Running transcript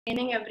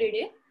training every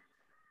day.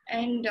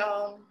 And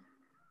so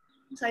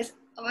I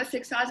was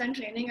 6 hours in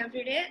training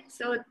every day.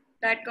 So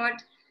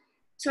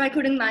I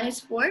couldn't manage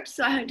sports.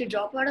 So I had to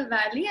drop out of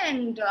Valley,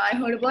 and I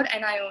heard about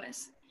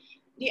NIOS.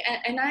 The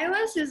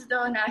NIOS is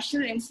the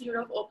National Institute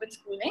of Open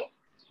Schooling.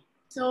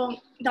 So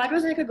that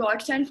was like a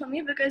godsend for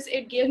me because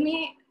it gave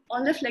me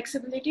all the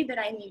flexibility that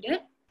I needed.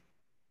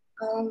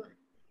 And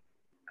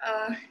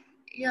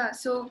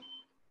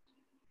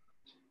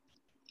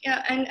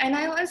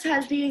NIOS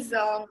has these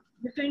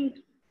different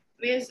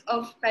ways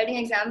of writing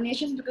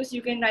examinations, because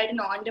you can write an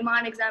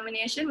on-demand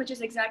examination, which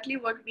is exactly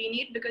what we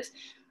need because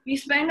we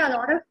spend a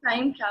lot of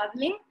time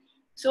traveling.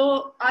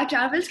 So our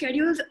travel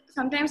schedules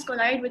sometimes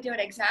collide with your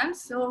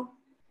exams. So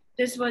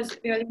this was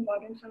really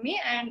important for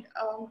me. And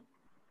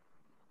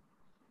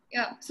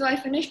so I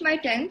finished my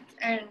 10th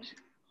and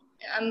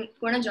I'm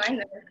going to join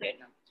the 11th grade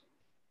now.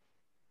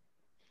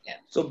 Yeah.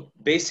 So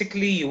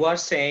basically you are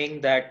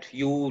saying that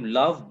you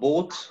love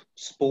both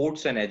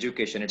sports and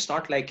education. It's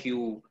not like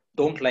you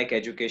don't like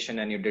education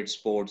and you did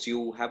sports.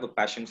 You have a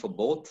passion for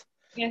both.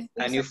 Yes.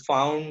 And you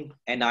found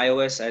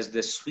NIOS as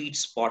the sweet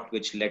spot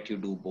which let you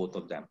do both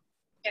of them.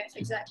 Yes,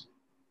 exactly.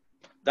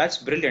 That's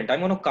brilliant. I'm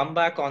going to come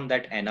back on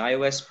that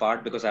NIOS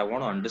part because I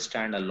want to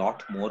understand a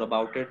lot more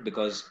about it,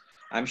 because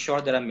I'm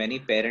sure there are many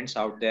parents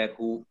out there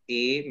who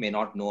A, may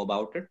not know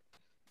about it,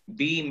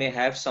 B, may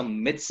have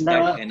some myths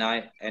that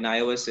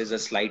NIOS is a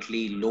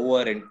slightly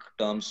lower in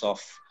terms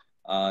of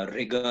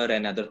rigor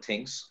and other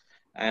things.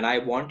 And I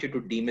want you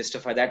to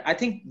demystify that. I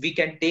think we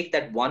can take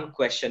that one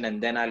question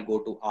and then I'll go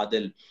to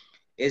Adil.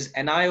 Is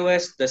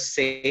NIOS the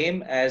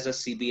same as a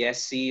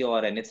CBSE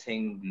or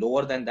anything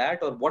lower than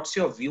that? Or what's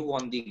your view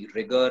on the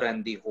rigor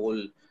and the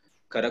whole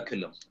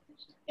curriculum?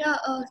 Yeah,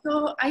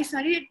 so I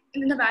studied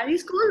in the Valley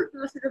School.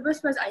 The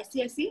syllabus was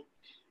ICSE.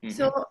 Mm-hmm.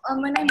 So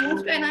when I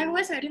moved to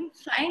NIOS, I didn't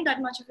find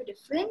that much of a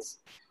difference.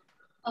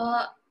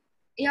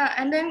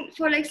 And then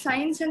for like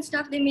science and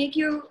stuff, they make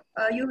you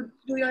you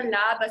do your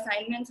lab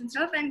assignments and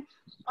stuff, and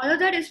all of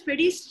that is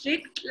pretty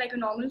strict, like a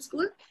normal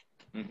school.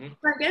 Mm-hmm.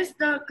 So I guess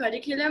the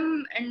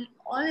curriculum and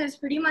all is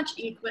pretty much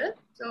equal.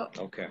 So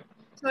okay.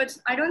 So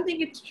I don't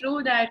think it's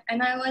true that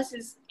NIOS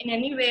is in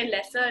any way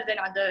lesser than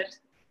other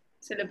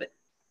syllabus.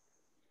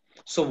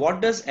 So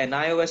what does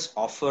NIOS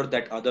offer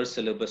that other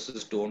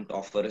syllabuses don't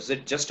offer? Is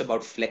it just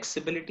about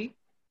flexibility?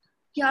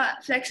 Yeah,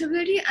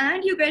 flexibility,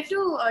 and you get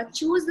to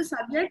choose the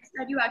subjects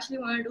that you actually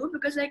want to do,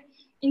 because like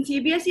in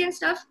CBSE and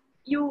stuff,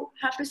 you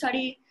have to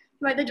study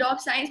either job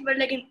science, but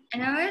like in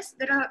NIOS,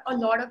 there are a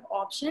lot of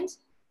options.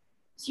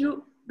 So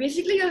you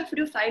have to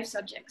do 5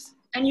 subjects,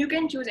 and you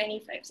can choose any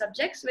 5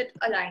 subjects with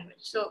a language.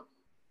 So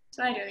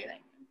I really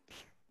like it.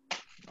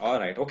 All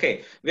right.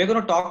 Okay. We're going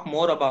to talk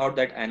more about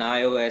that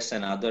NIOS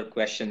and other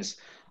questions.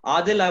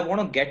 Adil, I want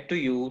to get to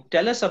you.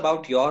 Tell us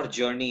about your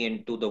journey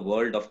into the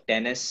world of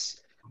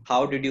tennis.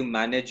 How did you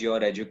manage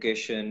your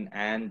education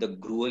and the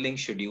grueling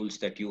schedules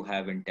that you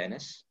have in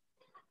tennis?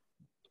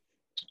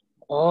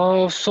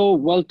 Well,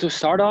 to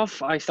start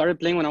off, I started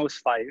playing when I was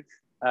 5,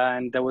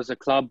 and there was a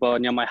club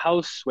near my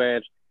house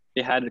where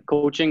they had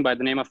coaching by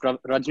the name of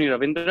Rajni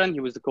Ravindran. He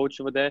was the coach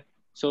over there.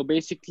 So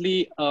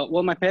basically,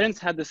 my parents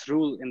had this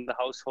rule in the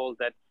household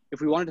that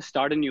if we wanted to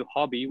start a new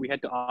hobby, we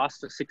had to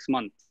ask for 6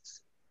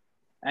 months.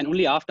 And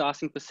only after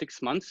asking for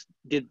 6 months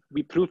did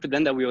we prove to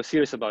them that we were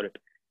serious about it.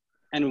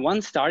 And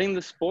once starting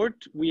the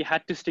sport, we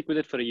had to stick with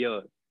it for a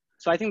year.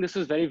 So I think this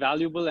was very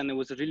valuable, and it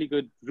was a really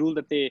good rule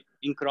that they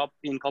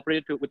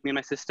incorporated with me and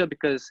my sister,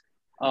 because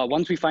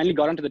once we finally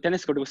got onto the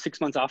tennis court, it was 6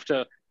 months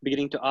after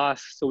beginning to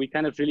ask. So we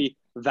kind of really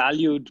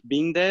valued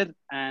being there.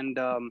 And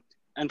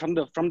from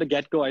the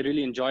get-go, I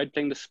really enjoyed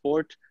playing the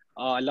sport.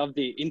 I love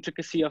the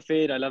intricacy of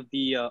it. I love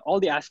the all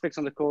the aspects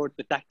on the court,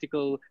 the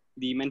tactical,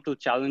 the mental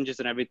challenges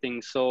and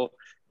everything. So,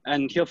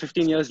 and here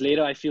 15 years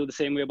later, I feel the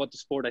same way about the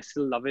sport. I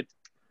still love it.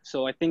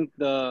 So I think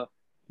the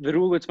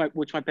rule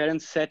which my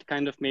parents set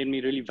kind of made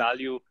me really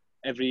value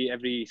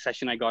every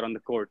session I got on the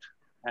court,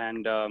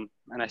 and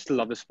I still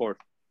love the sport.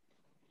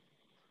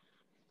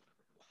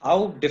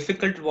 How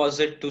difficult was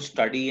it to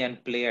study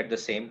and play at the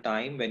same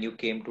time when you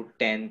came to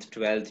 10th,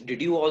 12th?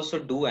 Did you also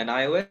do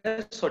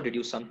NIOS, or did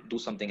you do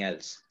something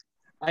else?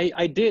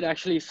 I did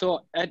actually. So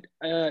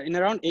in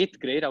around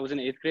 8th grade, I was in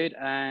 8th grade,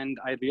 and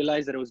I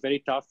realized that it was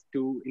very tough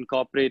to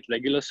incorporate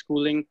regular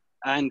schooling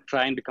and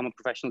try and become a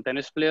professional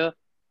tennis player.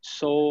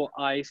 So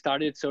I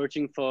started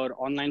searching for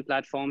online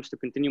platforms to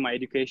continue my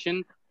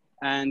education.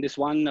 And this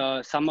one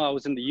summer, I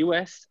was in the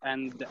US,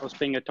 and I was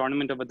playing a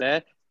tournament over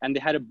there. And they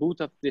had a booth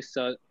of this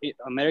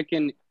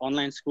American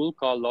online school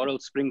called Laurel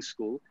Springs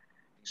School.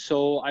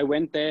 So I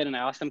went there and I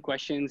asked them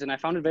questions, and I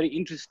found it very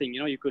interesting.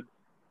 You could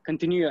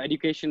continue your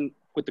education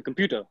with the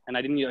computer, and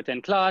I didn't need to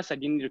attend class. I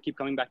didn't need to keep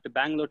coming back to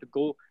Bangalore to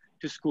go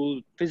to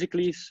school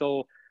physically.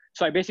 So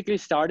I basically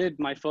started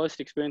my first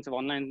experience of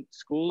online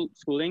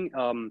schooling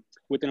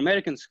with an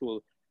American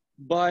school.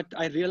 But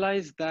I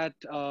realized that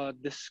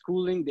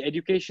the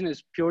education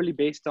is purely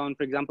based on,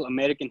 for example,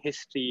 American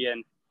history,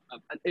 and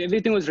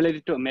everything was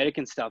related to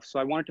American stuff. So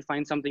I wanted to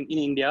find something in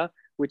India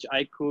which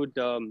I could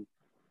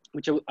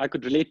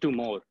relate to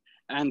more.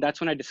 And that's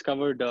when I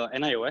discovered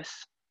NIOS.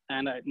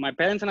 And my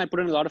parents and I put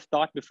in a lot of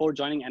thought before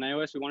joining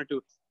NIOS. We wanted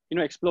to,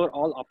 explore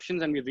all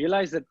options, and we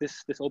realized that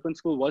this open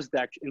school was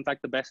in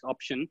fact the best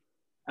option,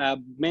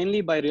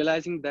 mainly by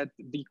realizing that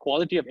the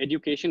quality of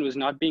education was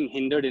not being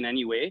hindered in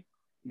any way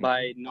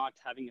by not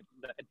having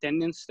the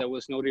attendance. There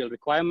was no real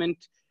requirement,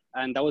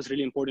 and that was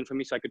really important for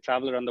me, so I could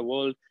travel around the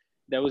world.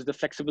 There was the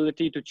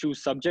flexibility to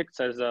choose subjects,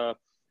 as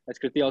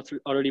Kriti also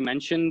already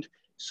mentioned.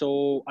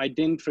 So I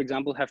didn't, for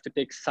example, have to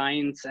take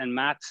science and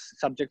maths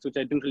subjects, which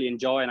I didn't really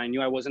enjoy, and I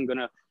knew I wasn't going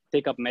to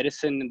take up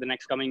medicine in the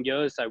next coming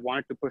years. I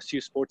wanted to pursue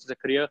sports as a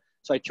career.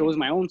 So I chose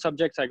my own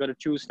subjects. I got to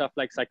choose stuff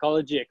like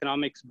psychology,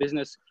 economics,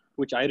 business,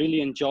 which I really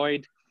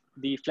enjoyed.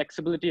 The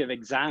flexibility of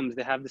exams.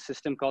 They have the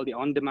system called the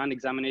on-demand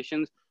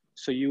examinations.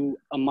 So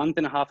a month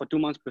and a half or 2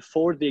 months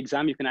before the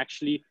exam, you can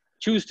actually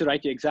choose to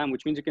write your exam,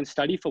 which means you can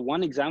study for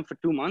one exam for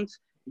 2 months,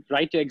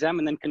 write your exam,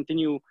 and then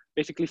continue,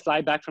 basically fly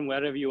back from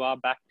wherever you are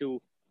back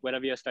to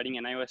wherever you're studying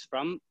NIOS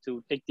from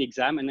to take the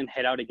exam and then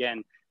head out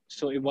again.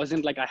 So it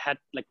wasn't like I had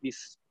like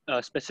these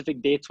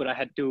specific dates where I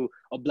had to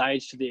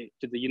oblige to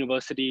the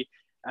university,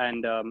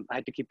 and I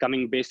had to keep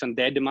coming based on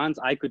their demands.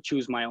 I could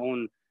choose my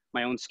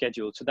own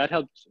schedule. So that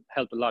helped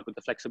a lot with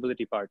the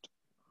flexibility part.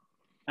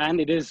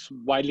 And it is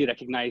widely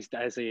recognized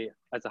as a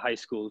high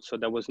school. So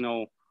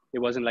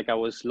it wasn't like I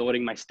was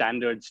lowering my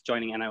standards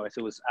joining NIOS.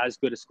 It was as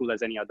good a school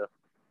as any other.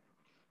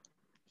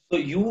 So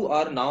you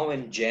are now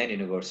in Jain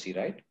University,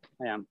 right?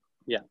 I am,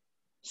 yeah.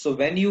 So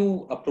when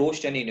you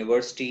approached any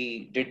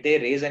university, did they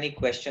raise any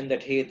question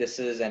that, hey, this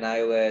is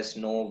NIOS,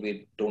 no,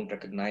 we don't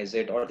recognize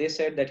it? Or they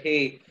said that,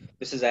 hey,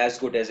 this is as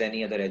good as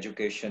any other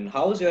education?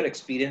 How was your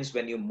experience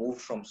when you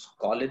moved from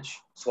school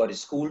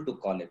to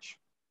college?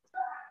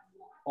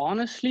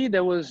 Honestly,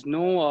 there was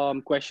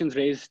no questions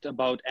raised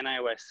about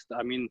NIOS.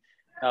 I mean,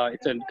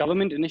 it's a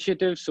government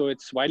initiative, so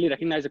it's widely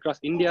recognized across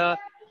India.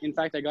 In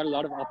fact, I got a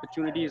lot of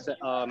opportunities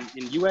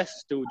in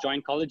US to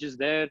join colleges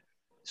there,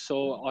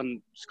 so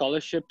on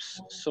scholarships.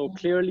 So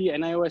clearly,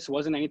 NIOS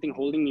wasn't anything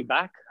holding me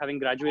back, having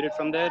graduated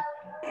from there.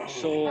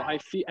 So I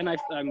feel, and a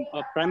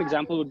prime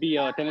example would be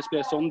tennis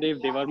player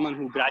Somdev Devarman,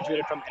 who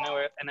graduated from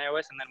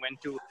NIOS and then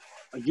went to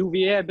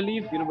UVA, I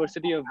believe,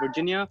 University of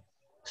Virginia.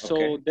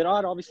 So there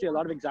are obviously a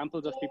lot of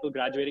examples of people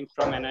graduating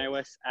from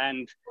NIOS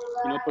and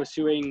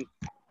pursuing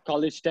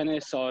college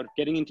tennis or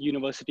getting into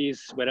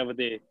universities wherever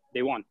they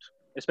want.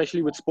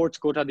 Especially with sports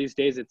quota these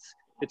days,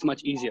 it's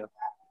much easier.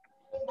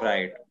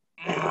 Right.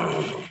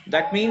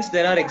 That means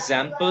there are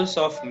examples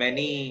of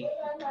many.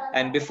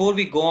 And before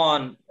we go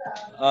on,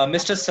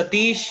 Mr.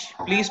 Satish,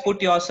 please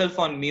put yourself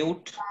on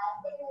mute.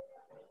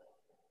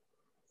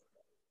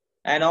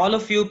 And all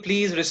of you,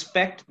 please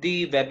respect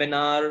the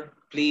webinar.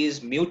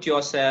 Please mute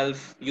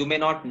yourself. You may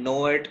not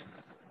know it,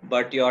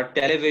 but your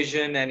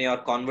television and your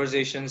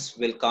conversations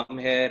will come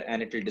here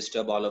and it will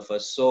disturb all of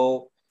us.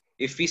 So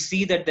if we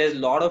see that there's a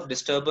lot of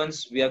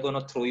disturbance, we are going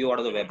to throw you out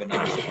of the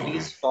webinar. So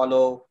please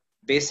follow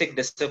basic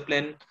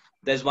discipline.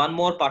 There's one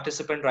more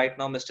participant right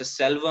now, Mr.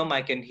 Selvam.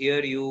 I can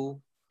hear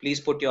you. Please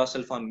put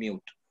yourself on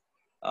mute.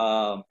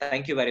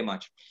 Thank you very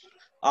much.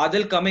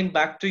 Adil, coming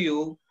back to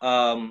you.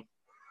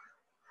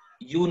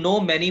 You know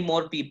many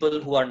more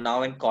people who are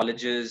now in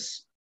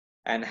colleges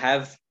and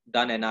have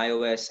done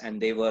NIOS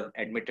and they were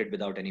admitted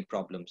without any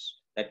problems.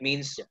 That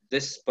means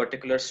this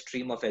particular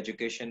stream of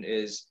education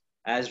is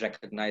as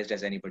recognized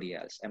as anybody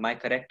else. Am I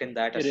correct in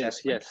that assessment? It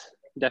is, yes,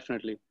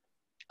 definitely.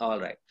 All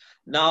right.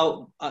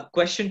 Now, a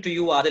question to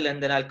you, Adil,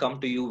 and then I'll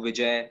come to you,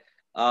 Vijay.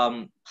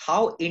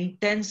 How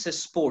intense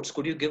is sports?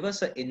 Could you give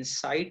us an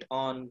insight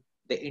on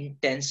the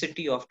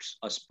intensity of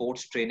a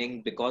sports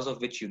training because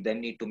of which you then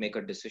need to make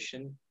a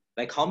decision?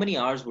 Like how many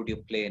hours would you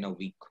play in a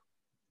week?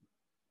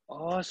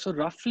 So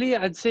roughly,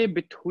 I'd say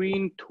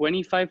between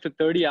 25 to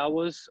 30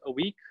 hours a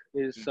week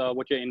is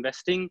what you're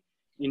investing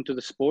into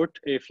the sport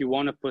if you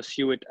want to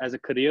pursue it as a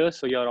career.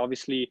 So you're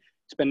obviously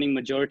spending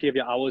majority of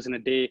your hours in a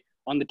day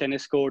on the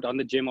tennis court, on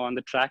the gym, or on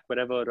the track,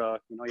 wherever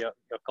you're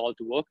called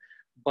to work.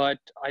 But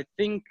I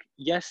think,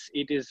 yes,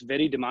 it is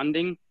very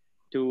demanding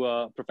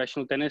to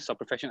professional tennis or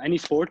any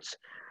sports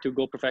to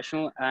go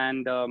professional.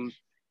 And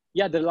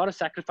yeah, there are a lot of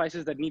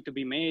sacrifices that need to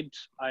be made.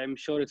 I'm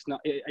sure it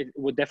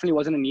definitely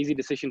wasn't an easy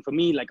decision for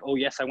me. Like, oh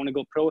yes, I want to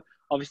go pro.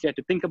 Obviously, I had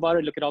to think about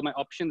it, look at all my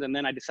options. And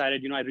then I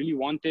decided, I really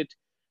want it.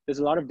 There's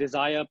a lot of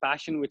desire,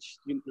 passion, which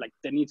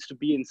there needs to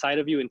be inside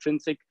of you,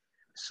 intrinsic.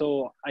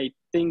 So I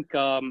think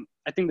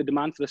the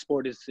demand for the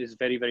sport is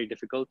very, very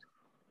difficult.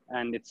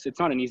 And it's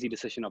not an easy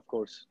decision, of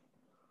course.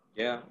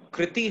 Yeah.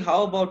 Kriti,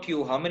 how about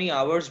you? How many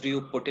hours do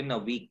you put in a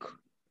week?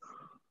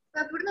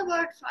 I put in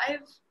about 5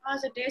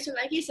 hours a day. So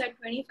like he said,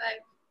 25.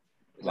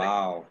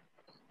 Wow.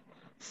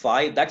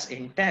 5, that's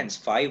intense.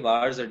 5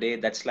 hours a day.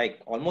 That's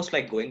like almost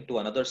like going to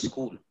another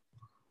school.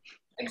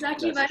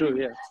 Exactly. That's true,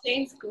 yeah. Stay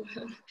in school.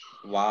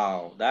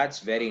 Wow, that's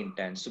very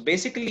intense. So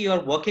basically you're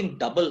working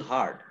double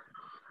hard.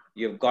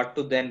 You've got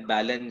to then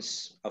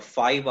balance a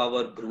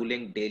 5-hour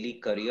grueling daily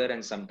career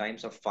and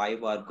sometimes a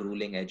 5-hour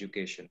grueling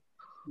education.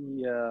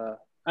 Yeah.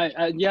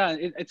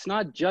 It's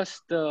not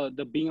just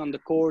the being on the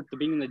court, the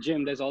being in the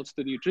gym. There's also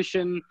the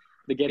nutrition.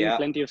 They're getting Yeah.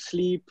 plenty of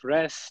sleep,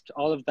 rest,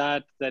 all of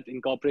that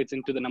incorporates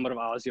into the number of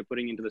hours you're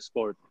putting into the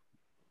sport.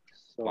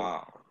 So,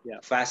 Wow. yeah.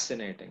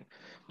 Fascinating.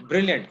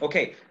 Brilliant.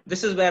 Okay.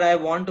 This is where I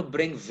want to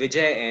bring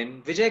Vijay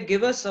in. Vijay,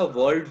 give us a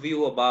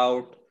worldview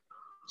about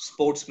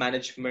sports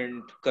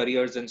management,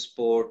 careers in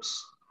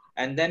sports,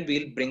 and then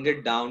we'll bring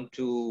it down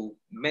to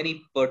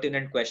many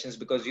pertinent questions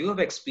because you have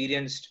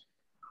experienced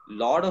a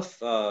lot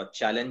of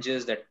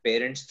challenges that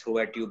parents throw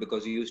at you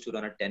because you used to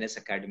run a tennis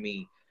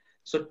academy.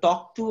 So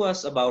talk to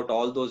us about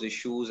all those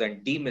issues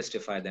and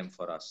demystify them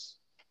for us.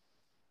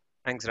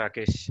 Thanks,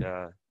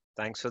 Rakesh.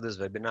 Thanks for this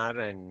webinar.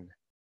 And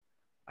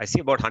I see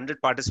about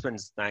 100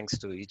 participants. Thanks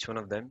to each one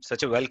of them.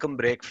 Such a welcome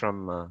break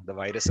from the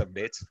virus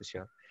updates for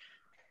sure.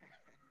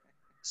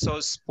 So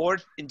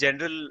sport in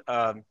general,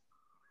 I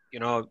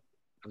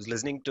was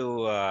listening to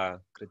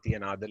Kriti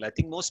and Adil. I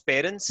think most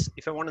parents,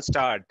 if I want to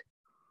start,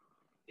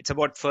 it's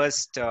about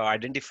first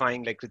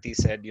identifying, like Kriti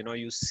said,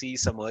 you see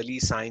some early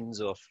signs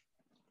of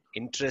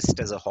interest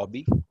as a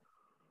hobby.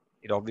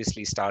 It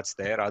obviously starts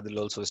there. Adil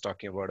also was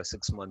talking about a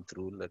 6-month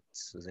rule. That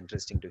was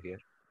interesting to hear.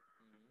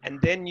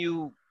 And then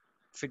you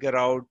figure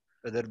out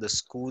whether the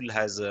school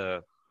has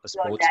a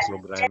sports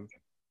program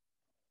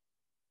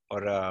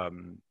or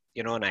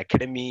an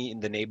academy in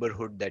the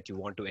neighborhood that you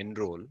want to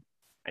enroll.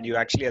 And you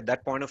actually, at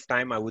that point of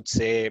time, I would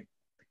say,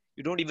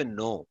 you don't even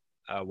know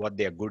what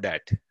they are good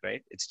at,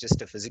 right? It's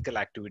just a physical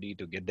activity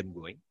to get them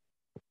going.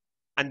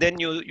 And then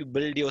you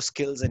build your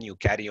skills and you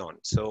carry on.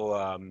 So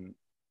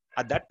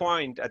at that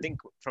point, I think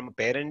from a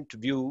parent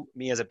view,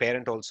 me as a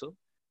parent also,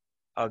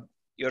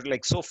 you're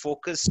like so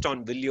focused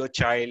on will your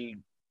child,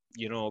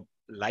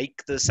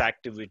 like this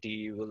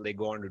activity? Will they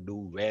go on to do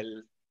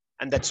well?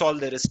 And that's all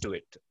there is to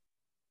it.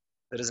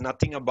 There is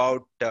nothing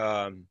about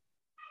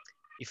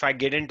if I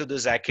get into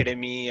this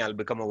academy, I'll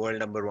become a world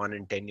number one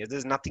in 10 years.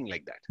 There's nothing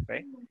like that,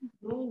 right?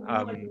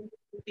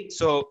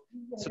 So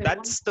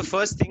that's the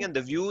first thing, and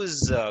the view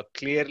is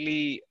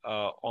clearly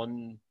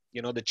on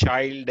the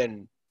child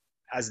and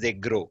as they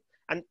grow.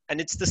 And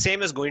it's the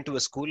same as going to a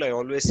school. I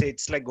always say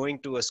it's like going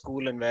to a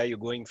school and where you're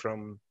going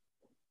from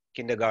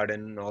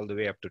kindergarten all the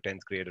way up to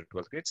 10th grade or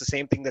 12th grade. It's the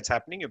same thing that's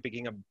happening. You're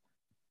picking up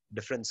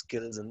different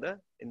skills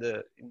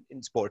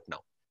in sport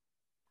now.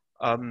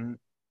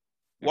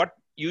 What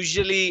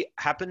usually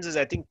happens is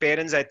I think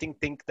parents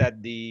think that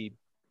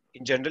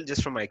in general,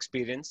 just from my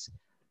experience,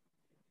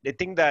 they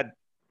think that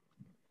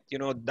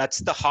that's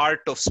the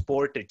heart of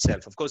sport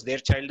itself. Of course, their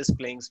child is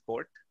playing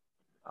sport.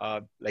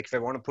 Like if I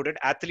want to put it,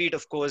 athlete,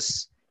 of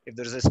course, if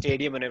there's a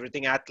stadium and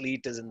everything,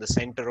 athlete is in the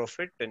center of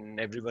it and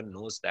everyone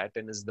knows that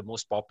and is the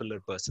most popular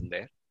person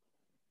there.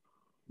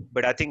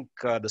 But I think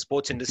the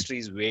sports industry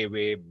is way,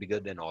 way bigger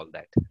than all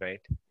that,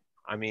 right?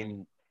 I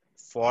mean,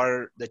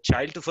 for the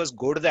child to first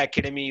go to the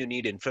academy, you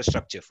need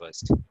infrastructure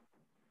first,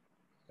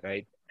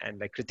 right? And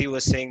like Kriti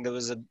was saying, there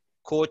was a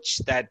coach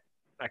that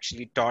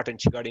actually taught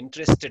and she got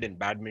interested in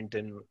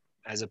badminton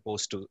as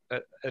opposed to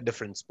a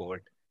different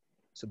sport.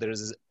 So there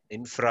is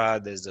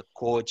infra, there's a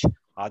coach.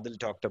 Adil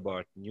talked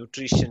about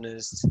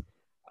nutritionists.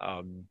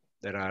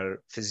 There are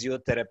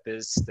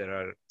physiotherapists. There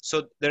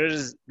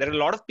are a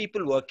lot of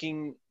people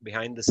working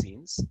behind the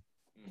scenes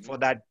for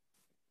that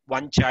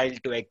one child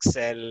to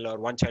excel or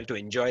one child to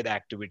enjoy the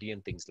activity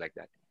and things like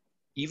that.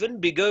 Even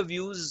bigger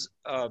views,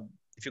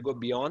 if you go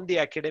beyond the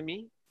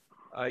academy,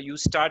 you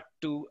start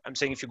to, I'm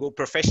saying if you go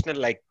professional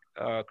like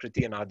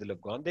Kriti and Adil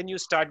have gone, then you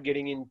start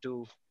getting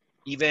into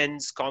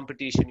events,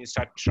 competition, you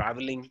start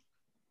traveling,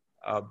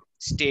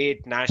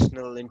 state,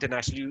 national,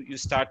 international, you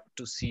start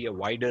to see a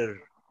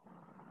wider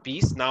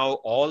piece. Now,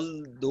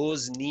 all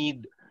those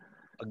need,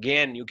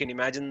 again, you can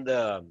imagine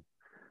the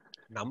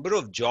number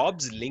of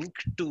jobs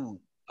linked to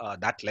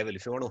that level.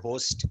 If you want to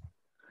host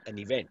an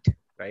event,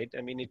 right?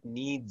 I mean, it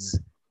needs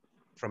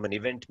from an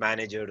event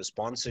manager to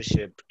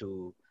sponsorship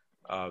to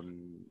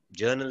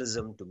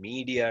journalism to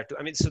media to,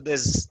 I mean, so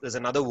there's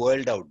another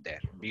world out there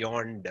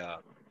beyond.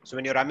 So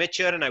when you're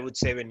amateur and I would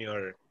say when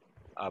you're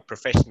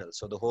professional,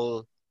 so the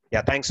whole,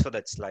 yeah, thanks for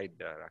that slide,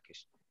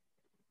 Rakesh.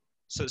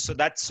 So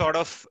that's sort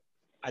of,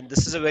 and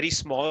this is a very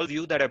small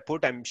view that I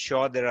put. I'm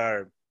sure there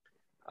are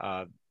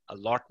a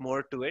lot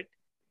more to it.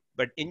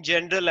 But in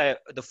general,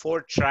 the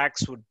 4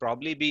 tracks would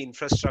probably be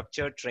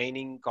infrastructure,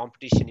 training,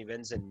 competition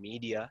events, and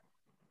media.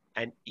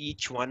 And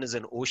each one is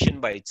an ocean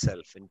by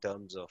itself in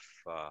terms of,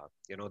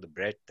 the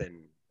breadth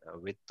and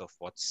width of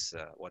what's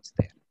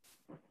there.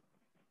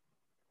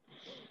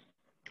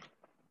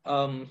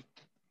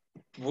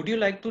 Would you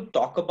like to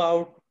talk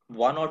about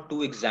 1 or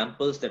 2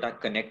 examples that are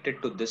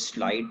connected to this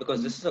slide?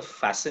 Because this is a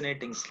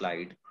fascinating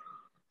slide.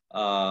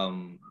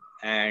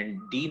 And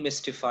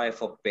demystify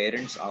for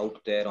parents out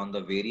there on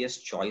the various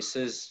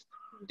choices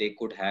they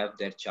could have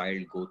their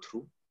child go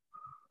through.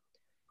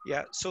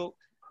 Yeah. So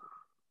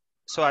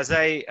as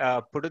I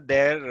put it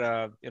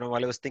there,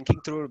 while I was thinking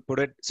through,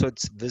 so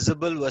it's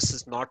visible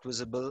versus not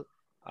visible.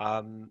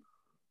 A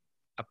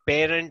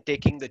parent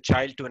taking the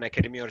child to an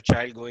academy or a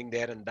child going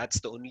there, and that's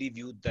the only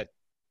view that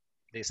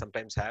they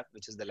sometimes have,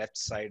 which is the left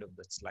side of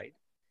the slide.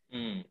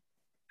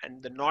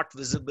 and the not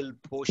visible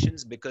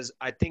portions, because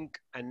I think,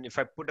 and if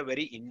I put a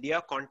very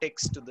India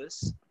context to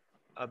this,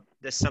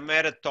 there's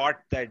somewhere a thought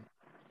that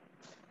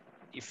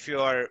if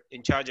you're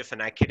in charge of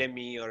an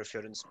academy or if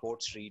you're in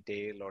sports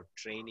retail or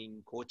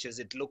training coaches,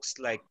 it looks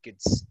like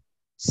it's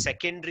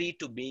secondary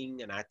to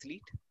being an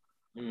athlete,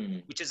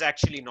 which is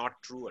actually not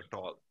true at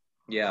all.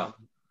 Yeah.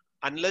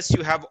 Unless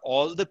you have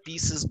all the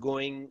pieces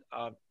going,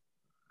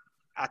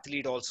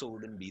 athlete also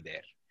wouldn't be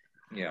there.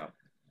 Yeah.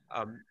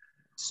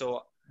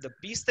 So the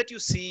piece that you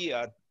see,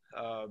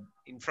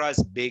 infra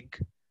is big.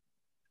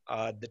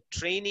 The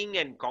training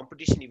and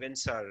competition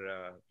events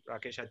are,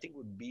 Rakesh, I think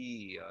would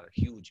be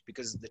huge,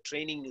 because the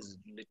training is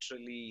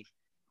literally,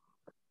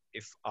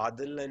 if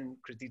Adil and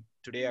Kriti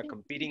today are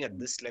competing at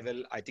this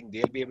level, I think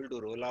they'll be able to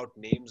roll out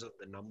names of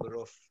the number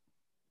of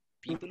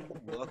people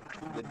who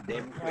worked with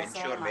them to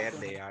ensure where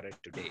they are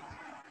at today.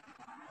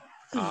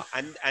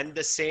 And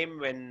the same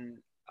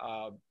when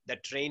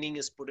that training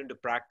is put into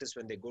practice,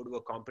 when they go to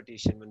a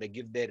competition, when they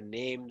give their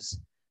names,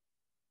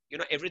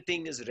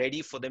 everything is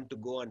ready for them to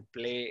go and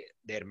play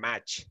their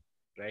match,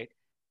 right?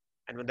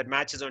 And when that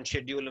match is on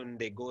schedule and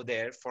they go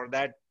there, for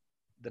that,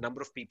 the number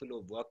of people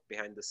who work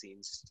behind the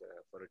scenes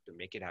for it to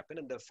make it happen.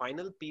 And the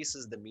final piece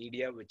is the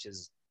media, which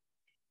is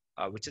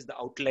the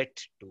outlet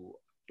to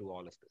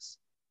all of this.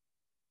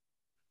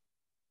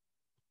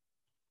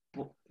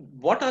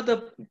 What are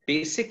the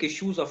basic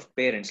issues of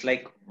parents?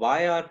 Like,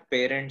 why are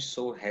parents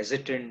so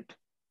hesitant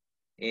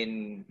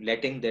in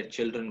letting their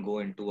children go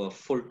into a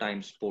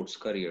full-time sports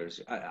careers?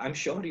 I'm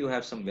sure you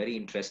have some very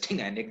interesting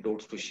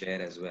anecdotes to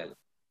share as well.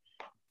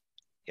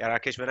 Yeah,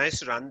 Rakesh, when I used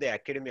to run the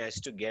academy, I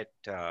used to get,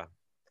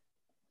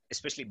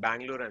 especially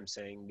Bangalore, I'm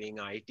saying, being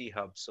an IT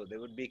hub. So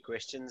there would be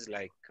questions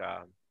like,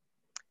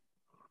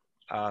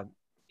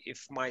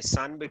 if my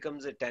son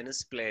becomes a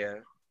tennis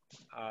player,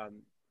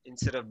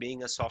 instead of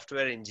being a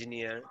software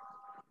engineer,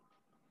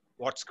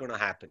 what's going to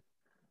happen,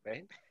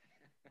 right?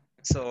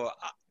 So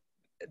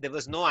there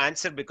was no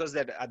answer, because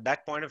that at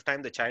that point of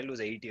time, the child was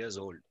 8 years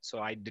old. So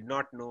I did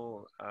not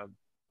know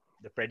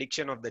the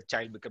prediction of the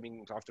child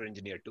becoming a software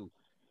engineer too.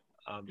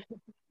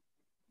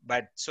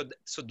 But so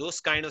those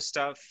kind of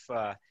stuff,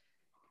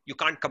 you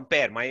can't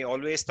compare. My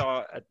always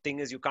thought thing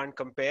is you can't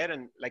compare.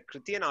 And like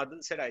Kriti and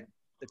Adil said,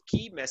 the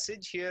key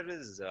message here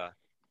is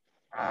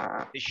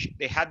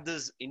they had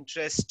this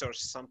interest or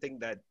something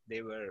that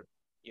they were,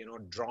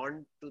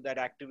 drawn to that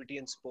activity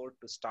and sport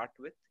to start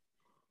with.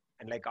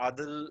 And like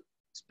Adil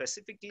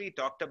specifically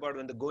talked about,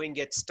 when the going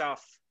gets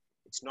tough,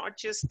 it's not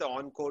just the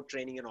on-court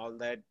training and all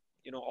that,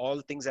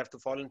 all things have to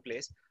fall in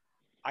place.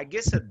 I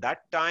guess at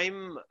that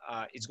time,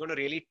 it's going to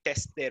really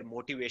test their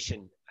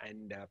motivation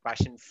and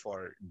passion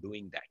for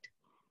doing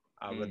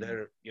that.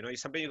 Whether,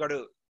 sometimes you got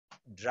to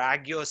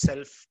drag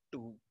yourself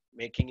to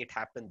making it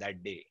happen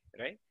that day,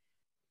 right?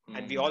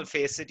 And we all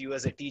face it. You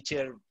as a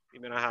teacher, you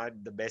may not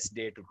have the best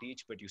day to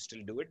teach, but you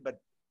still do it. But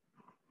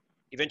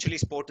eventually,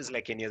 sport is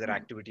like any other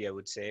activity, I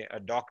would say. A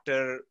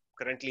doctor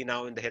currently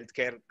now in the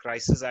healthcare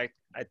crisis, I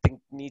think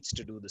needs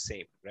to do the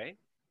same, right?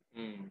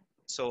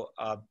 So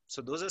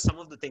those are some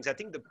of the things. I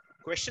think the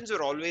questions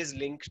are always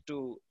linked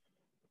to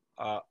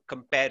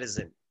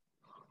comparison.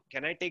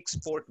 Can I take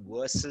sport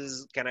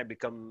versus can I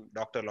become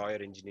doctor, lawyer,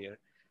 engineer?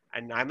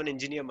 And I'm an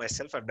engineer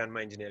myself. I've done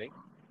my engineering,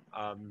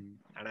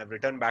 and I've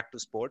returned back to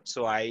sport.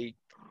 So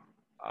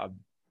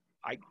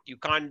you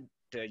can't,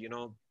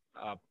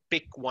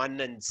 pick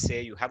one and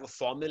say you have a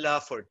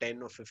formula for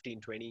 10 or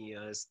 15, 20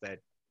 years that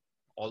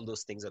all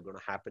those things are going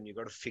to happen. You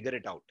got to figure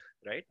it out,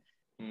 right?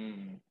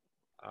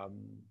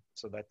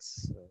 So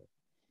that's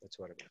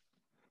what I mean.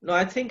 No,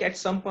 I think at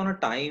some point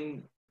of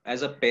time,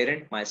 as a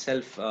parent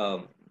myself,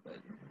 a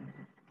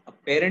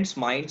parent's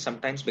mind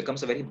sometimes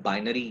becomes a very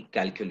binary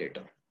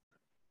calculator.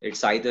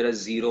 It's either a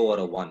 0 or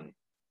a 1,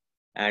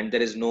 and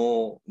there's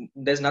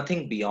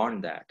nothing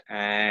beyond that.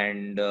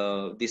 And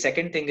the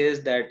second thing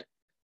is that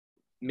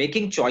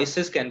making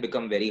choices can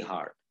become very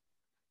hard.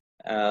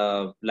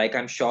 Like,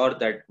 I'm sure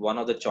that one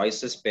of the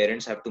choices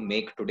parents have to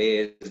make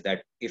today is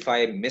that if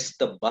I miss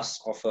the bus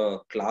of a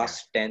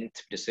class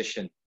 10th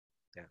decision,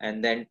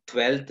 and then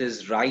 12th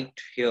is right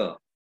here,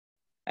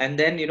 and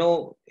then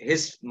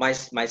my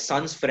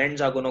son's friends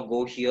are going to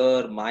go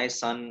here, my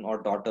son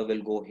or daughter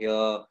will go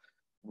here.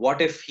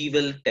 What if he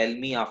will tell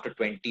me after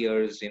 20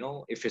 years,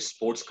 if his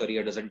sports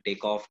career doesn't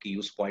take off,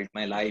 you spoiled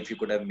my life, you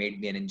could have made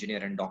me an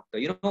engineer and doctor.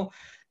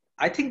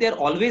 I think they're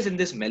always in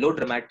this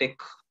melodramatic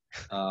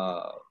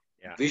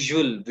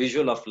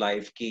visual of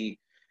life.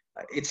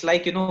 It's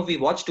like, we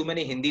watch too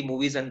many Hindi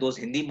movies, and those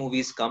Hindi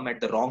movies come at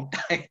the wrong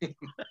time.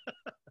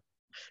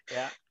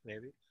 Yeah,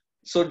 maybe.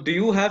 So do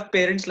you have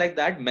parents like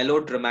that,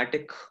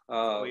 melodramatic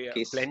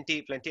case?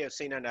 Plenty I've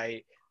seen. And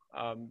I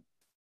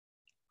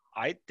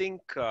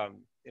think,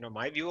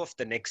 my view of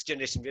the next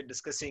generation, we're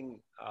discussing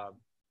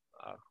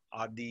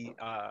Adil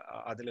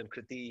and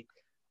Kriti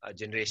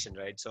generation,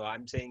 right? So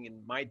I'm saying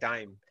in my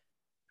time,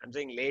 I'm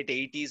saying late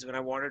 80s, when I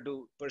wanted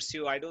to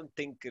pursue, I don't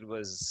think it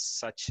was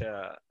such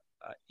a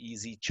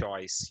easy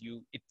choice.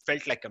 It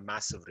felt like a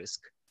massive risk.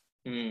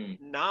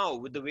 Now,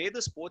 with the way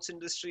the sports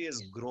industry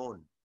has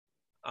grown,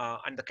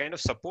 and the kind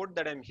of support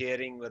that I'm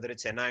hearing, whether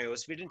it's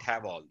NIOs, we didn't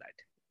have all that,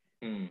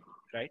 Hmm.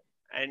 right?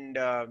 And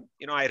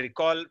I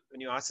recall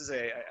when you asked this,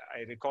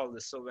 I recall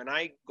this. So when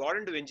I got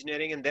into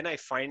engineering, and then I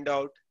find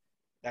out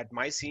that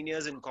my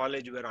seniors in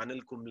college were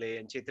Anil Kumble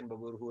and Chetan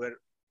Babur,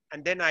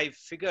 and then I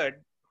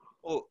figured,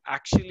 oh,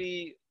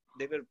 actually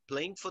they were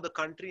playing for the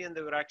country and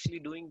they were actually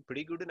doing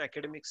pretty good in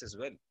academics as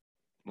well.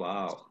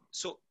 Wow.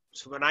 So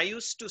when I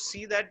used to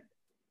see that,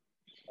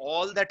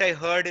 all that I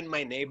heard in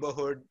my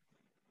neighborhood,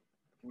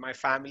 in my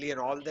family, and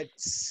all that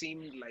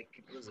seemed like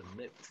it was a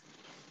myth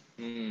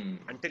Hmm.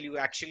 until you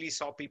actually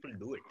saw people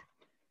do it.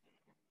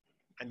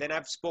 And then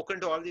I've spoken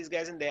to all these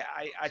guys, and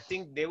I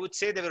think they would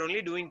say they were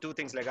only doing two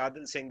things, like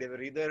Adil saying. They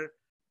were either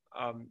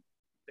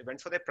they went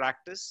for their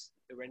practice,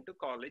 they went to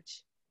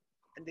college,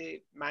 and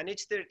they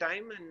managed their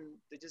time, and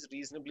they just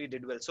reasonably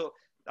did well. So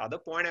the other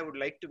point I would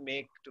like to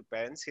make to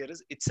parents here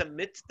is, it's a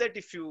myth that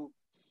if you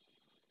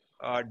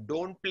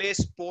don't play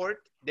sport,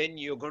 then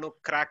you're going to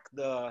crack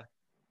the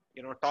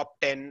top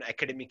 10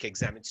 academic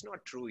exam. It's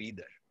not true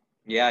either.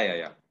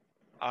 Yeah.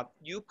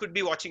 You could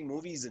be watching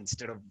movies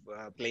instead of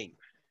playing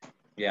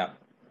Yeah.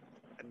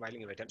 and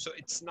whiling away time. So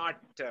it's not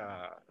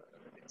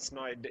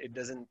it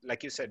doesn't,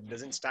 like you said, it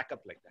doesn't stack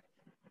up like that.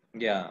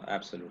 Yeah,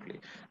 absolutely.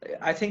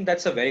 I think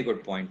that's a very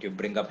good point you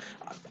bring up.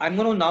 I'm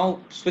going to now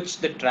switch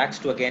the tracks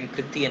to again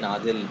Kriti and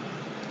Adil.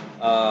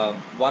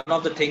 One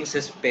of the things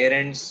is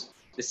parents.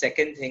 The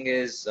second thing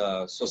is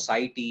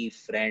society,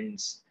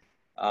 friends,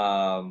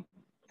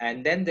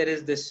 and then there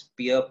is this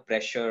peer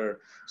pressure.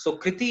 So,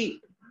 Kriti,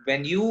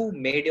 when you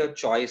made your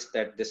choice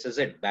that this is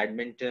it,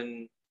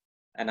 badminton,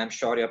 and I'm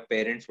sure your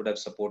parents would have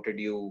supported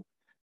you,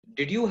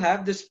 did you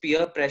have this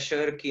peer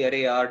pressure ki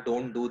 "Arey yaar,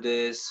 don't do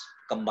this,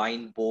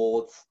 combine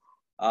both"?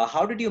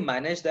 How did you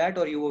manage that,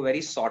 or you were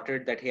very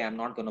sorted that hey, I'm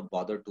not going to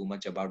bother too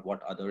much about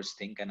what others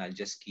think and I'll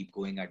just keep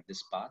going at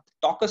this path?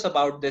 Talk us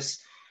about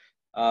this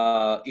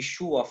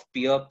issue of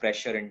peer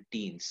pressure in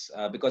teens,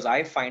 because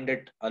I find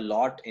it a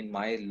lot in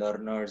my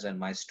learners and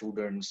my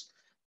students.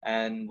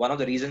 And one of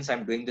the reasons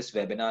I'm doing this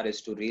webinar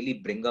is to really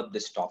bring up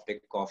this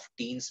topic of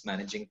teens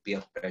managing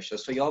peer pressure.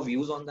 So your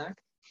views on that?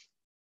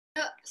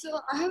 Yeah, so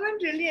I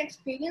haven't really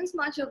experienced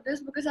much of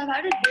this because I've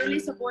had a really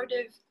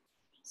supportive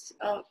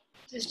uh,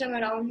 system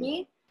around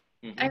me,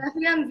 and Mm-hmm. I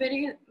feel I'm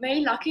very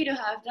very lucky to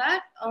have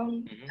that.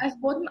 Mm-hmm.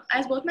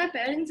 As both my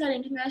parents are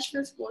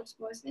international sports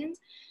persons,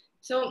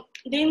 so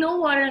they know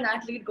what an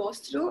athlete goes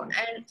through,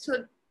 and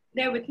so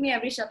they're with me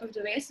every step of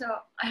the way. So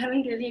I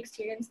haven't really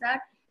experienced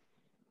that.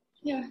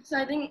 Yeah, so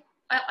I think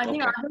Okay.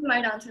 Adil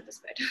might answer this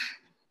better.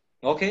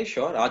 Okay,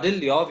 sure. Adil,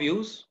 your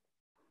views?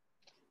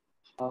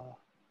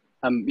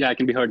 Yeah, I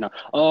can be heard now.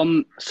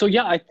 So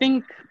yeah, I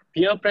think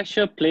peer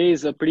pressure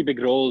plays a pretty big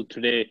role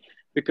today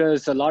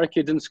because a lot of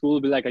kids in school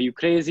will be like, "Are you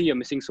crazy? You're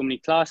missing so many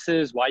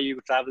classes. Why are you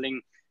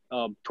traveling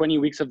 20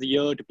 weeks of the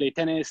year to play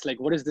tennis? Like,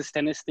 what is this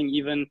tennis thing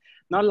even?"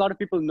 Not a lot of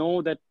people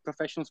know that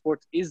professional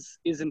sports is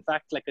in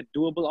fact like a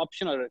doable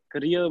option or a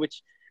career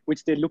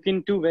which they look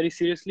into very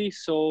seriously.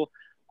 So,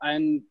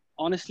 and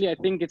honestly, I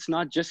think it's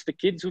not just the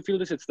kids who feel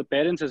this; it's the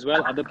parents as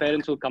well. Other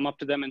parents will come up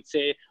to them and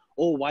say,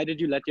 "Oh, why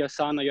did you let your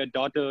son or your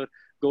daughter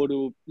go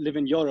to live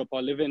in Europe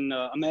or live in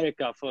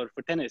America for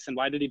tennis? And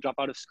why did he drop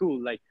out of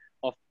school? Like,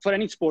 of, for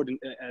any sport,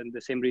 and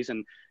the same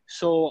reason."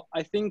 So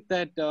I think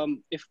that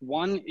if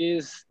one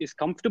is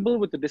comfortable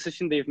with the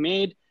decision they've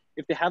made,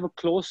 if they have a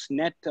close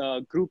net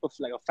group of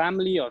like a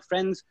family or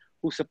friends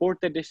who support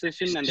their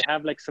decision and they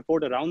have like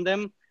support around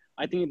them,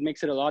 I think it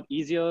makes it a lot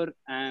easier.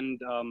 And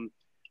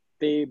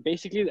they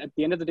basically, at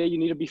the end of the day, you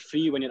need to be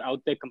free when you're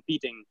out there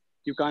competing.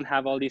 You can't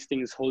have all these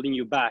things holding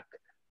you back,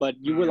 but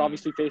you will Mm.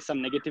 obviously face some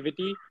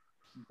negativity.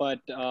 But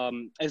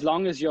as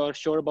long as you're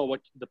sure about what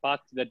the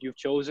path that you've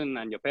chosen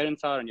and your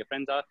parents are and your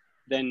friends are,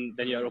 then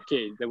you're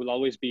okay. There will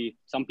always be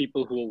some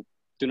people who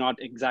do not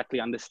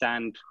exactly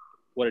understand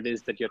what it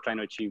is that you're trying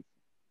to achieve.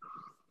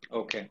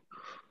 Okay.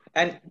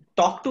 And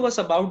talk to us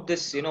about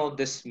this,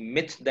 this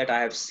myth that I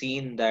have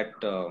seen that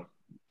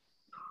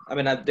I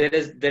mean, there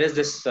is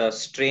this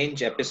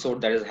strange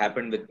episode that has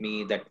happened with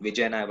me that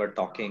Vijay and I were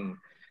talking.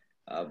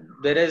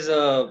 There is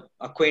a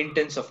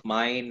acquaintance of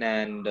mine,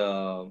 and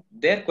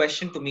their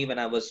question to me when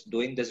I was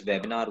doing this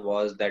webinar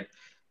was that,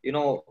 you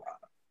know,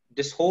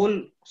 this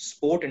whole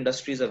sport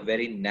industry is a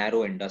very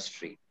narrow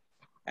industry,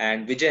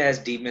 and Vijay has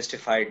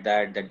demystified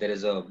that there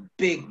is a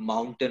big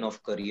mountain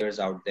of careers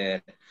out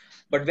there.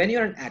 But when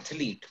you're an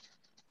athlete,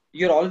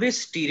 you're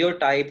always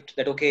stereotyped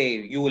that okay,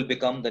 you will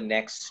become the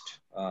next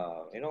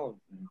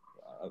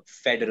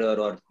Federer,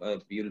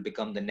 or you'll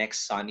become the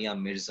next Sania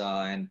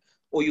Mirza, and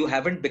oh, you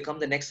haven't become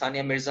the next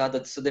Sania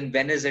Mirza, so then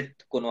when is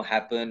it going to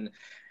happen?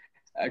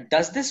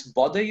 Does this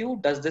bother you?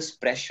 Does this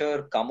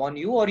pressure come on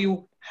you, or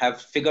you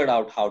have figured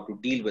out how to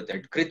deal with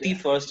it? Kriti Yeah,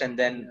 first, and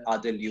then yeah,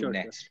 Adil, you sure, sure.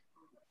 next.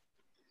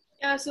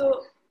 Yeah,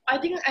 so I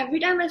think every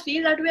time I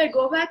feel that way, I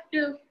go back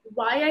to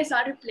why I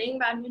started playing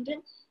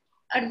badminton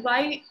and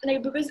why,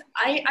 like, because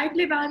I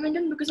play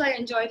badminton because I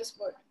enjoy the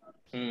sport.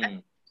 Hmm.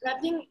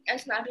 Nothing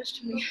else matters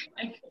to me.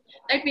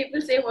 Like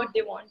people say what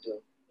they want to,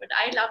 but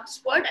I love the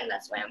sport and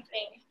that's why I'm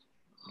playing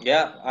it.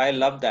 Yeah, I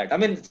love that. I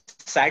mean,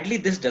 sadly,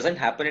 this doesn't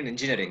happen in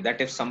engineering.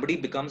 That if somebody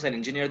becomes an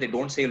engineer, they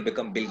don't say you'll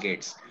become Bill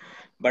Gates.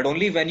 But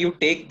only when you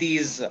take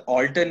these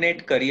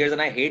alternate careers,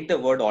 and I hate the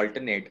word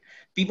alternate,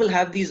 people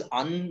have these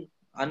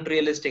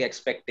unrealistic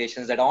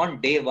expectations that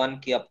on day one,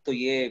 ki ab to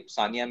ye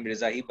Sania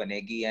Mirza hi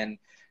banegi. And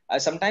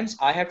sometimes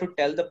I have to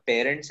tell the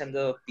parents and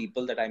the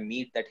people that I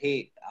meet that,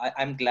 hey,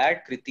 I'm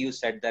glad, Kriti, you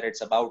said that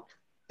it's about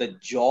the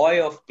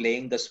joy of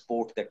playing the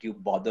sport that you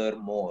bother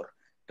more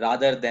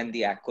rather than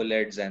the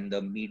accolades and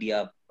the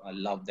media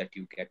love that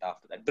you get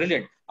after that.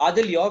 Brilliant.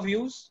 Adil, your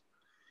views?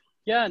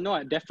 Yeah,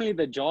 no, definitely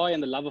the joy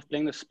and the love of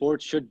playing the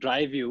sport should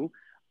drive you.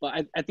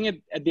 But I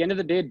think at the end of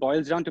the day, it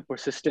boils down to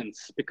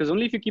persistence, because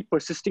only if you keep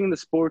persisting in the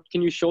sport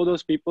can you show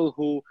those people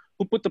who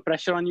put the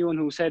pressure on you and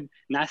who said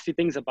nasty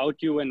things about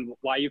you and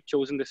why you've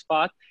chosen this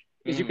path,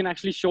 is you Mm, can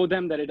actually show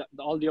them that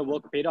all your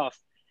work paid off.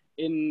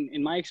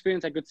 In my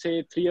experience, I could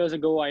say 3 years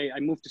ago, I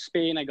moved to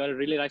Spain. I got a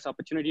really nice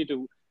opportunity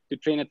to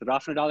train at the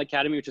Rafa Nadal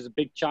Academy, which is a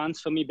big chance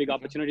for me, big mhm,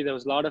 opportunity. There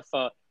was a lot of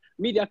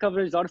media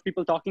coverage, a lot of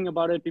people talking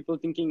about it, people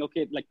thinking,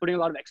 okay, like putting a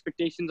lot of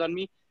expectations on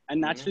me. And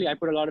mhm, naturally, I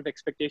put a lot of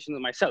expectations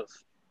on myself.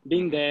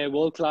 Being mhm, there,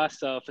 world class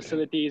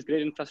facilities,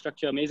 great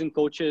infrastructure, amazing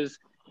coaches,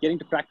 getting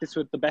to practice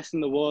with the best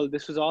in the world.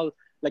 This was all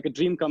like a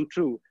dream come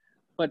true.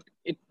 But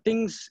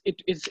it's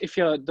if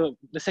you're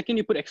the second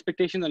you put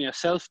expectations on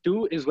yourself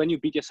too is when you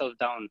beat yourself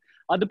down.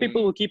 Other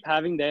people will mm, keep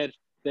having their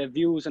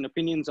views and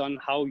opinions on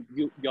how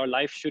your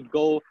life should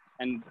go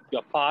and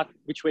your path,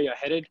 which way you're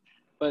headed,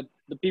 but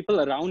the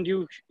people around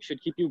you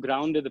should keep you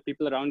grounded. The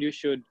people around you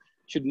should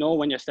know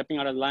when you're stepping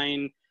out of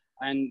line.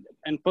 And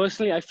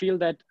personally, I feel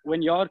that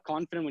when you're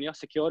confident, when you're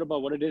secure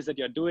about what it is that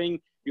you're doing,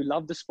 you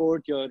love the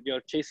sport,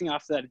 you're chasing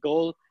after that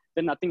goal,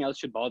 then nothing else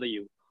should bother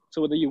you.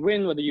 So whether you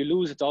win, whether you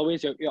lose, it's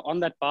always you're on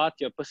that path,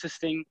 you're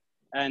persisting,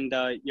 and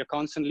you're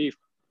constantly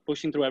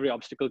pushing through every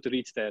obstacle to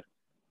reach there.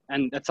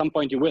 And at some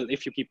point you will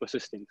if you keep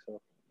persisting.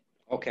 So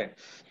okay.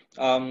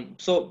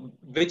 So,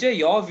 Vijay,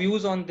 your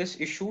views on this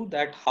issue,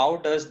 that how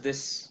does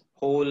this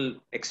whole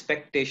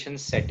expectation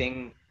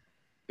setting,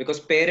 because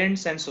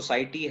parents and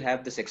society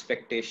have this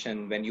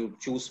expectation when you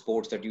choose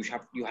sports that you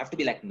have to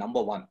be like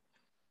number one.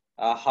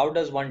 How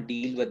does one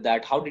deal with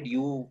that? How did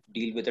you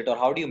deal with it, or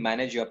how do you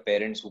manage your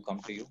parents who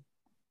come to you?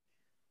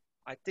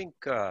 I think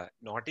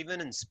not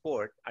even in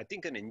sport. I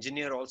think an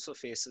engineer also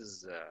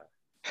faces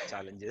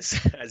challenges,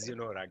 as you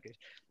know, Rakesh.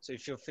 So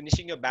if you're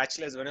finishing your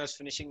bachelor's, when I was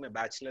finishing my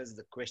bachelor's,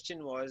 the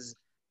question was,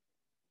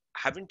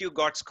 haven't you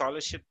got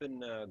scholarship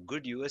in a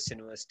good US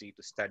university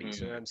to study?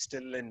 So Mm, I'm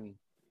still in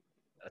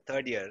a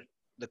third year.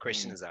 The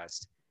question mm, is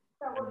asked.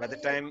 And by the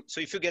time,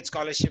 so if you get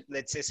scholarship,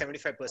 let's say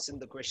 75%,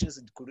 the question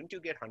is, couldn't you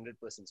get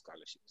 100%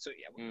 scholarship? So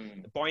yeah,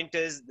 mm, the point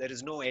is there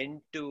is no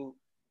end to,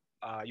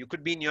 you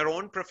could be in your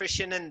own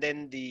profession and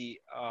then the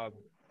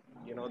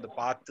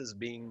path is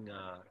being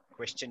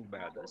questioned by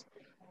others.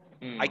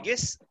 I mm.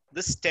 guess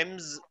this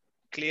stems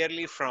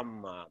clearly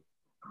from,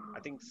 I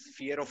think,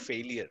 fear of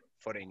failure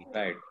for anything.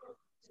 Right.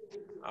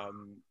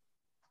 Um,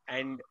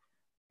 and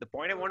the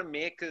point I want to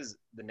make is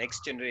the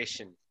next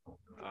generation.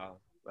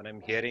 When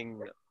I'm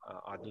hearing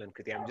Adil and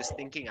Kriti, I'm just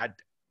thinking at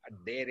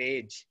their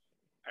age,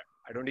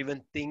 I don't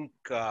even think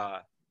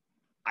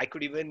I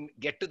could even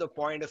get to the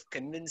point of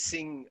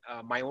convincing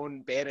my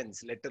own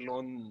parents, let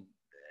alone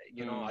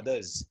Mm,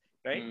 others,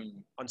 right?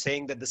 mm. On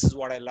saying that this is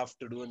what I love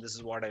to do and this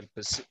is what I'll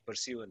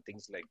pursue and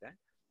things like that.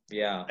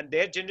 Yeah. And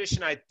their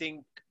generation, I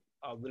think,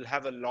 will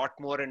have a lot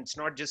more. And it's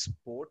not just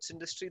sports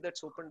industry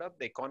that's opened up.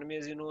 The economy,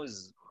 as you know,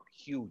 is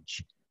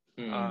huge.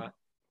 Mm, Uh,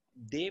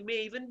 they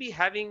may even be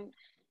having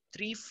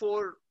 3,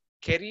 4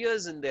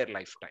 careers in their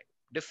lifetime,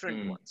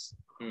 different mm, ones.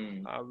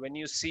 mm, When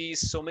you see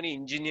so many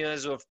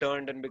engineers who have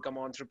turned and become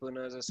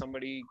entrepreneurs, or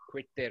somebody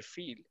quit their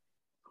field,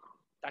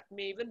 that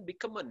may even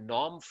become a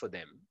norm for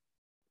them.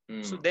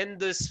 So mm. then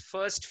this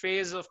first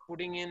phase of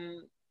putting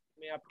in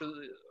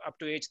up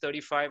to age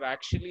 35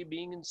 actually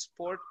being in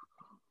sport,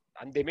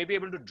 and they may be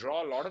able to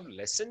draw a lot of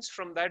lessons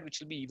from that which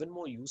will be even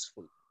more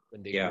useful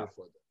when they Yeah. grow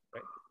further,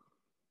 right?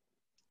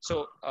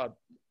 So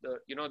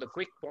the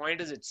quick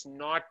point is, it's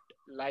not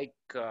like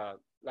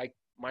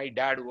my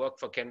dad worked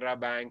for Canara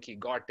Bank. He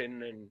got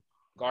in and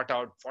got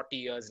out 40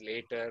 years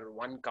later,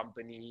 one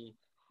company,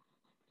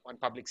 one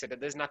public sector.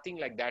 There's nothing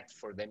like that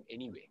for them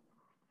anyway.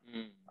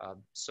 Mm.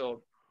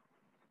 So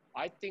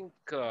I think,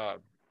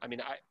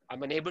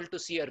 I'm unable to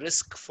see a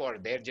risk for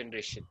their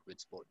generation with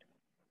sport.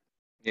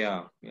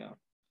 Yeah. Yeah.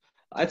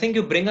 I think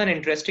you bring an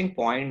interesting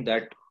point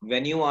that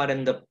when you are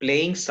in the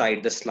playing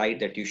side, the slide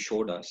that you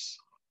showed us,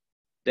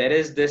 there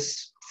is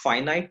this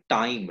finite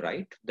time,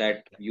 right?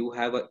 That Yeah, you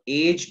have a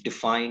age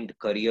defined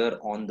career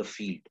on the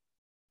field.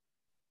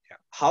 yeah.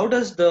 How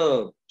does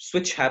the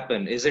switch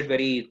happen? Is it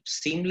very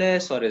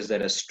seamless or is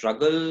there a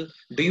struggle?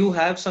 Do you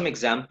have some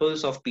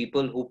examples of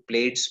people who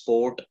played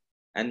sport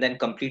and then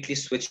completely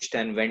switched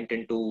and went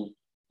into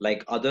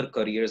like other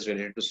careers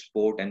related to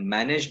sport and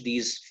managed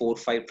these 4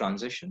 5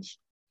 transitions?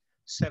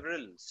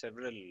 Several,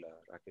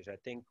 Rakesh. I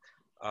think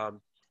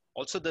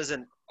also there's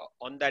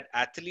on that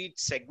athlete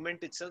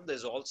segment itself.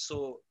 There's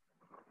also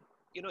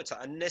it's an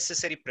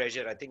unnecessary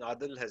pressure. I think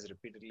Adil has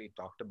repeatedly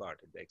talked about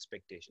it, the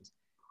expectations.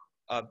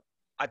 Uh,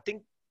 I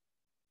think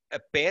a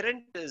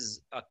parent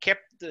is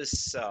kept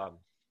this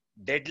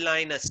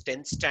deadline as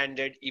 10th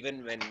standard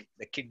even when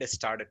the kid has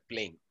started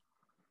playing.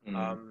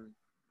 Um,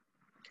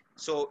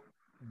 so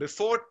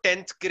before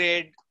 10th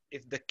grade,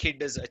 if the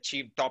kid has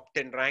achieved top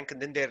 10 rank,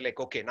 and then they're like,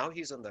 okay, now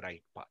he's on the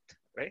right path,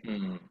 right?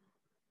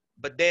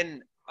 But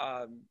then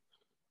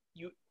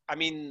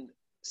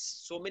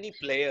so many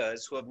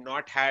players who have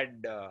not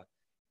had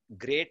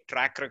great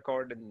track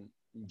record in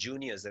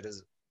juniors, that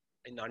is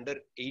in under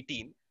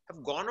 18,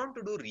 have gone on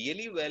to do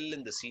really well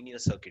in the senior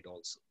circuit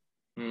also.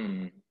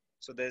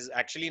 So there's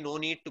actually no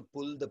need to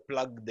pull the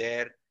plug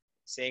there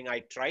saying I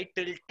tried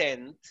till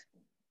 10th.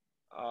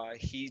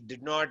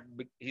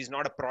 He's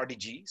not a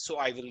prodigy, so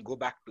I will go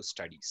back to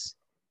studies.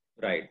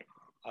 Right.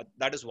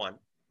 That is one.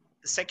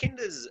 The second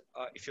is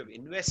if you've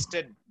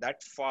invested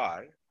that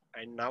far,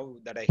 and now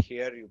that I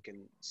hear you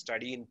can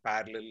study in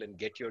parallel and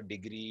get your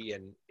degree,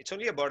 and it's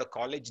only about a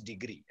college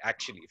degree,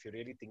 actually, if you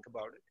really think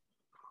about it.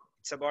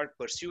 It's about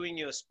pursuing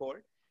your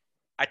sport.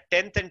 At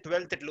 10th and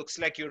 12th, it looks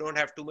like you don't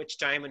have too much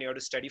time and you have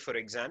to study for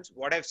exams.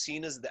 What I've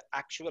seen is the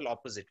actual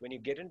opposite. When you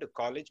get into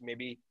college,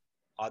 maybe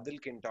Adil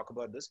can talk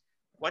about this.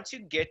 Once you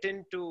get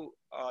into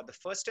the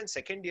first and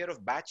second year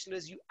of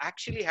bachelor's, you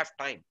actually have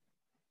time.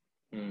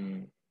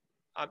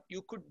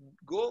 You could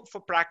go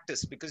for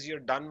practice because you're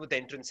done with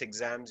entrance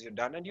exams, you're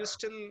done, and you're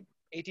still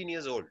 18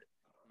 years old.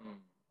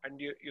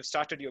 And you've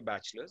started your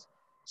bachelor's.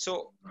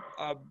 So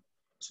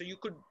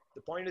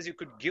the point is you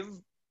could give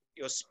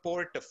your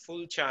sport a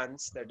full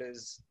chance, that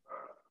is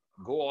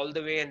go all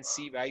the way and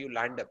see where you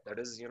land up. That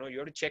is, you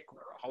have to check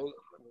how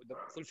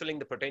fulfilling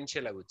the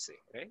potential, I would say,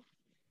 right?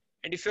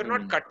 And if you're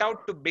not cut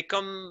out to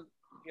become,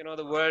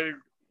 the world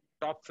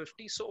top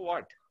 50, so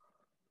what?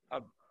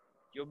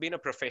 You've been a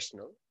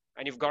professional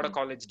and you've got a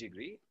college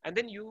degree. And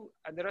then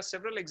there are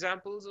several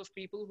examples of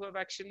people who have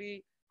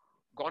actually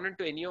gone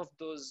into any of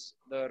those,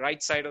 the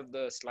right side of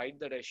the slide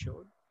that I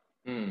showed.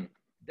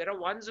 There are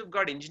ones who've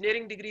got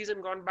engineering degrees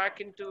and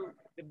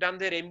they've done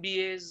their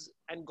MBAs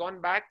and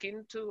gone back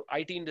into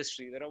IT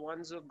industry. There are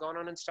ones who've gone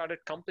on and started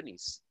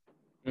companies.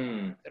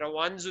 There are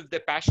ones who, if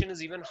their passion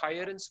is even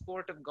higher in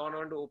sport, have gone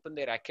on to open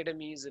their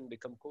academies and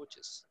become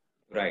coaches.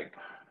 Right.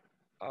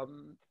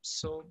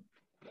 So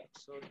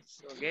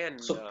again,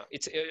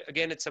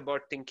 it's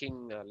about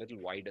thinking a little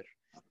wider.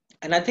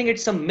 And I think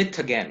it's a myth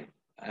again.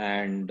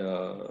 And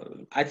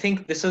I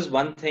think this is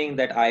one thing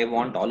that I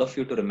want all of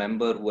you to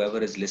remember, whoever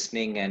is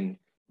listening, and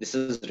this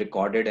is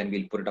recorded and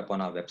we'll put it up on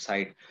our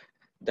website,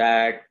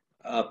 that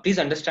please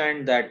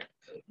understand that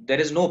there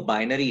is no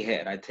binary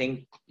here. I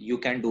think you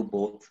can do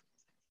both.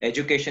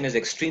 Education is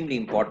extremely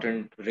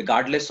important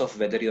regardless of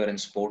whether you're in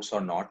sports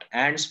or not.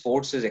 And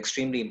sports is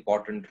extremely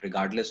important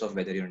regardless of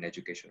whether you're in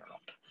education or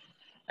not.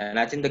 And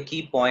I think the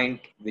key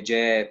point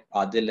Vijay,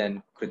 Adil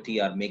and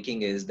Kriti are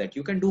making is that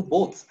you can do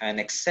both and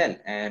excel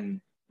and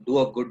do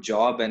a good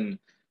job. And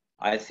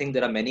I think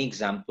there are many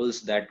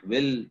examples that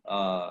will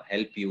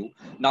help you.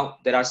 Now,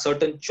 there are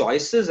certain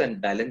choices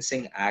and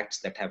balancing acts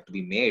that have to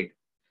be made.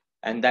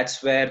 And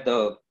that's where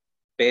the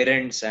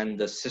parents and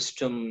the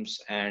systems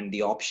and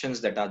the options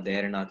that are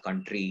there in our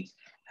country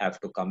have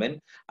to come in.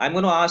 I'm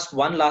going to ask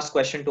one last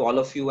question to all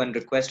of you and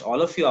request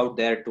all of you out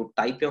there to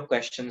type your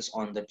questions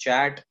on the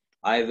chat.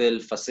 I will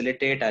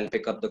facilitate. I'll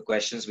pick up the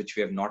questions which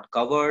we have not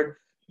covered.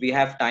 We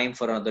have time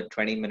for another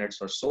 20 minutes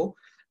or so.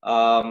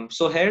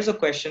 So here's a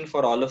question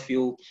for all of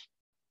you.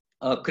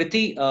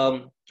 Kriti,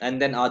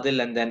 and then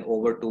Adil, and then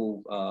over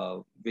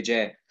to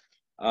Vijay.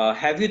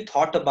 Have you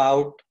thought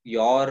about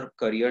your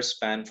career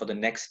span for the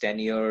next 10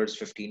 years,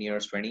 15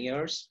 years, 20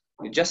 years?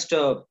 Just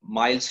a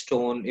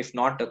milestone, if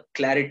not a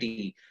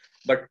clarity,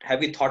 but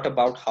have you thought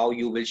about how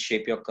you will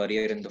shape your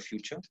career in the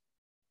future?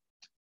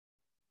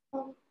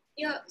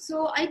 Yeah,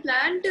 so I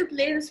plan to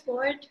play the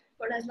sport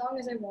for as long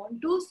as I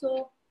want to.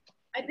 So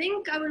I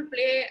think I will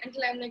play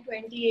until I'm like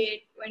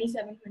 28,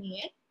 27,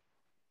 28.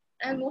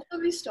 And most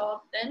probably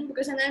stop then,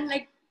 because and then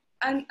like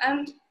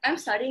I'm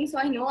studying, so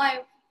I know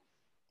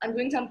I'm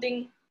doing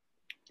something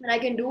that I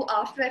can do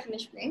after I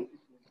finish playing.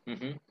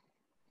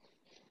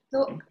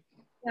 So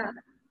yeah,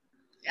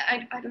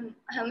 I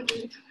haven't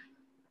really.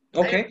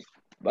 Okay.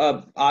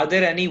 Are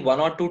there any one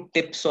or two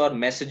tips or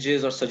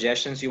messages or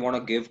suggestions you want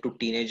to give to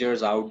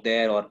teenagers out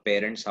there or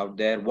parents out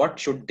there? What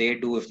should they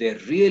do if they're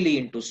really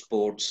into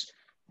sports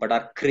but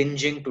are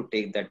cringing to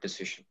take that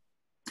decision?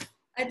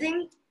 I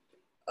think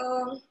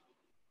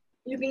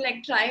you can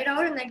like try it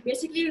out, and like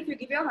basically if you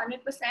give your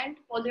 100%,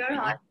 follow your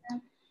heart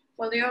and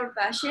follow your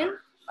passion,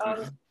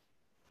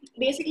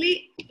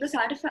 basically the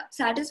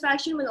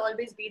satisfaction will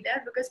always be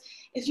there, because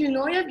if you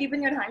know you've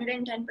given your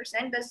 110%,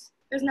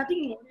 there's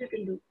nothing more you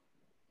can do,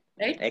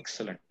 right?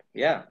 Excellent.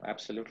 Yeah,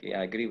 absolutely.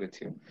 I agree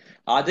with you.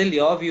 Adil,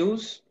 your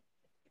views?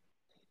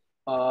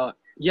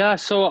 Yeah,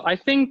 so I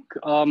think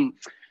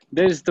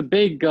there's the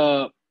big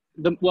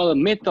the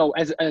myth, or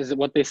as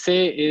what they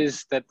say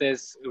is that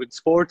with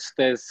sports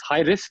there's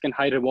high risk and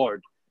high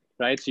reward.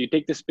 right? So you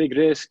take this big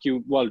risk,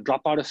 you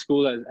drop out of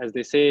school, as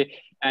they say,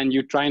 and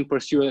you try and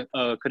pursue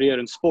a career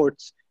in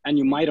sports, and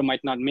you might or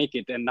might not make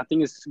it, and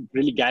nothing is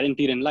really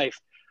guaranteed in life.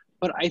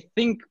 But I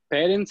think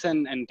parents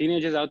and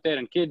teenagers out there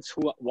and kids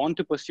who want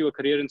to pursue a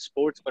career in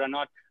sports but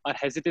are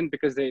hesitant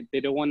because they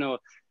don't want to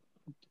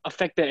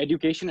affect their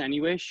education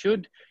anyway,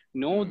 should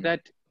know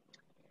that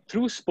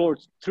through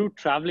sports, through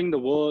traveling the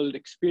world,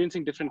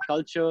 experiencing different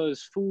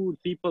cultures, food,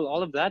 people,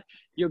 all of that,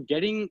 you're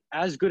getting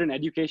as good an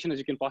education as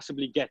you can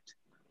possibly get.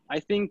 I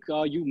think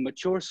you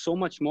mature so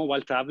much more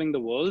while traveling the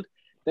world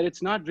that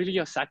it's not really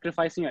you're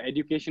sacrificing your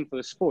education for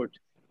the sport.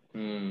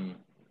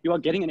 You are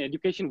getting an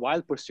education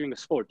while pursuing a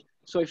sport.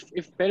 So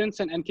if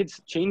parents and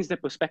kids change their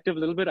perspective a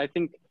little bit, I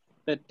think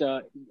that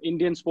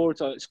Indian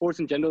sports or sports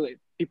in general,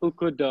 people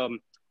could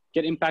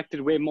get impacted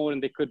way more,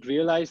 and they could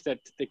realize that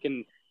they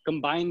can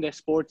combine their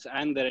sports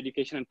and their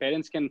education, and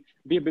parents can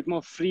be a bit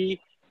more free,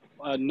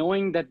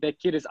 knowing that their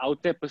kid is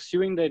out there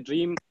pursuing their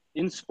dream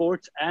in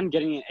sports and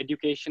getting an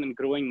education and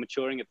growing,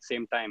 maturing at the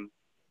same time.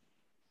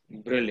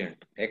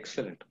 Brilliant.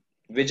 Excellent.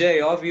 Vijay,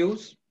 your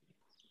views?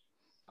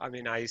 I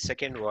mean, I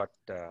second what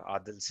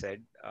Adil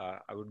said.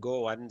 I would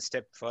go one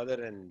step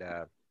further, and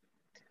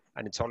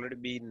it's already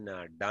been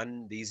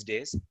done these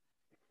days.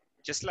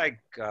 Just like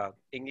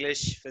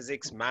English,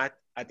 physics, math,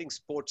 I think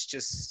sports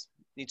just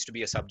needs to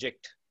be a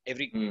subject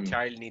every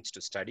child needs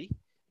to study.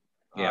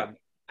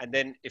 And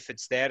then if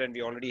it's there, and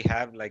we already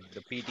have like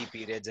the PT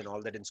periods and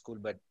all that in school,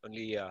 but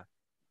only a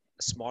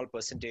small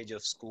percentage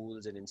of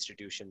schools and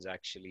institutions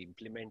actually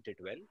implement it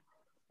well.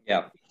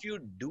 If you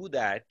do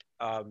that,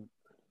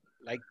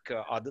 like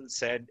Adil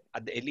said,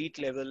 at the elite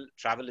level,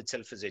 travel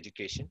itself is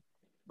education.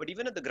 But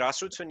even at the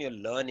grassroots, when you're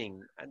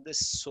learning, and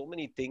there's so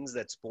many things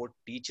that sport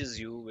teaches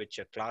you, which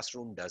a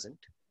classroom doesn't.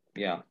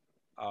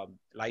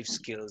 Life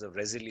skills of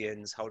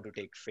resilience, how to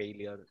take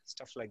failure,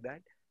 stuff like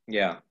that.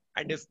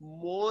 And if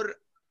more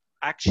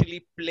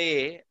actually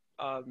play,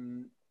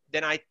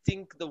 then I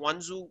think the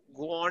ones who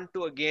go on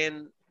to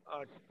again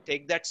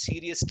take that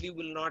seriously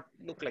will not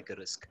look like a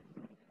risk.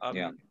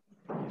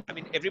 I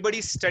mean, everybody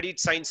studied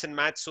science and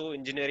maths, so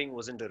engineering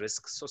wasn't a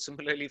risk. So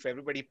similarly, if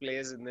everybody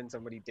plays and then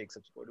somebody takes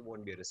up sport, it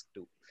won't be a risk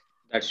too.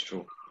 That's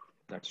true.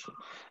 That's true.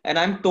 And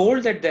I'm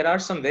told that there are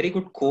some very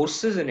good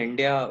courses in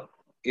India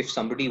if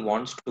somebody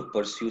wants to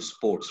pursue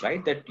sports,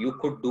 right? That you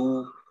could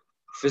do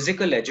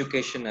physical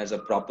education as a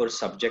proper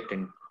subject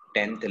in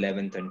 10th,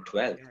 11th, and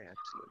 12th.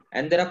 Absolutely.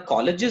 And there are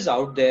colleges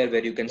out there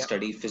where you can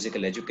study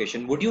physical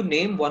education. Would you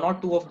name one or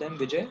two of them,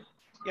 Vijay?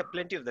 Yeah,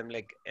 plenty of them.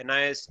 Like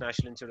NIS,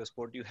 National Institute of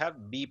Sport, you have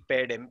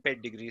BPED,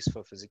 MPED degrees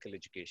for physical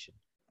education.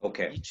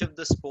 Okay. Each of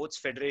the sports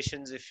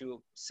federations, if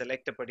you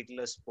select a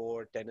particular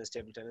sport, tennis,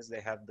 table tennis,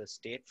 they have the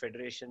state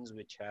federations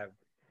which have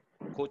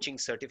coaching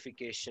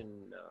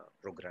certification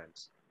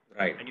programs.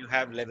 Right. And you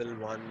have level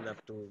 1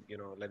 up to,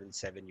 level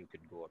 7 you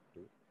could go up to.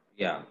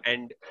 Yeah.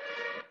 And,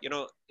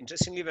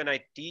 interestingly, when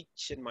I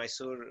teach in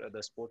Mysore,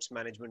 the sports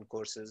management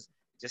courses,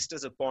 just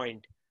as a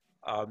point,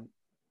 in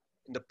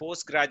the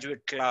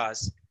postgraduate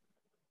class,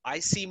 I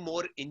see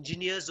more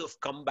engineers who've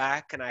come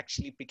back and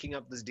actually picking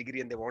up this degree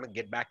and they want to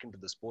get back into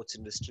the sports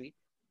industry.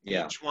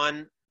 Each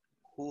one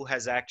who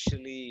has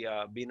actually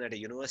been at a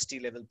university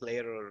level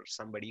player or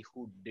somebody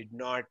who did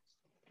not,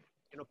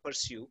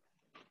 pursue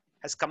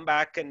has come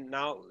back, and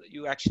now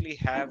you actually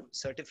have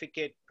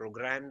certificate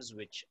programs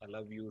which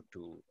allow you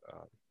to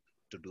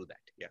do that.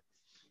 Yeah.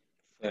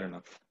 Fair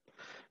enough.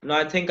 No,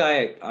 I think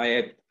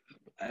I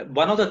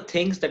one of the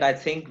things that I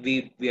think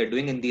we are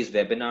doing in these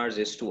webinars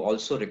is to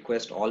also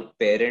request all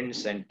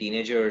parents and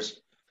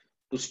teenagers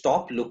to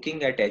stop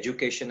looking at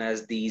education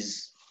as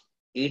these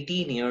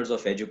 18 years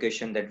of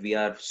education that we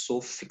are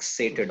so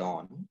fixated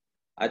on.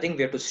 I think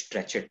we have to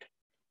stretch it,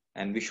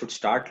 and we should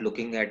start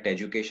looking at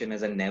education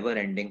as a never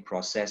ending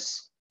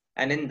process.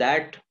 And in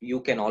that, you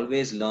can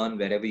always learn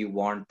wherever you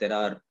want. There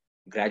are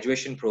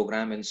graduation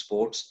program in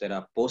sports. There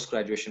are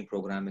post-graduation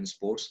program in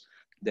sports.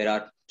 There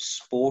are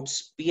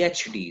sports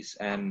PhDs,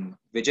 and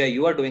Vijay,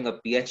 you are doing a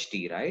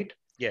PhD, right?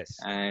 Yes.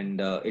 And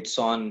it's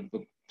on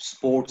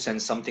sports and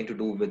something to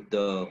do with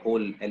the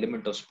whole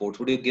element of sports.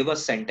 Would you give a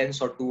sentence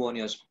or two on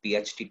your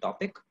PhD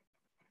topic?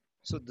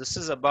 So this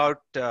is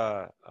about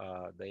the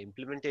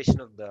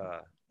implementation of the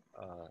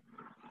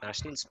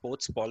national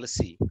sports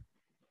policy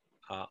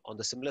on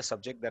the similar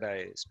subject that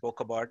I spoke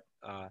about.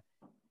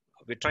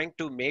 We're trying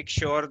to make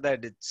sure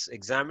that it's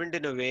examined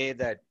in a way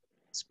that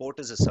sport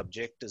as a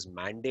subject is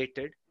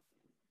mandated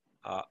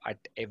at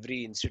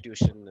every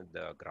institution at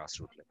the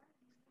grassroots level.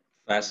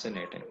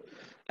 Fascinating.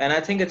 And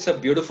I think it's a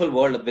beautiful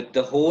world with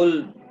the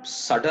whole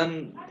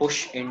sudden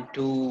push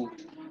into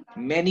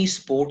many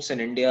sports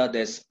in India.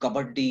 There's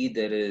kabaddi,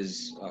 there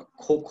is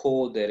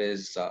kho-kho, there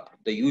is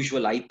the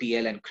usual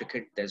IPL and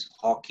cricket, there's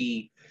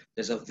hockey,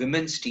 there's a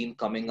women's team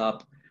coming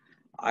up.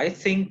 I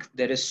think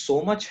there is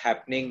so much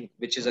happening,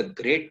 which is a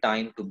great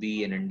time to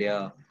be in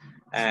India.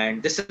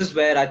 And this is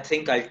where I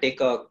think I'll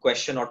take a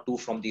question or two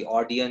from the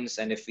audience.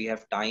 And if we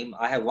have time,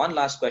 I have one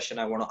last question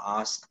I want to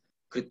ask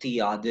Kriti,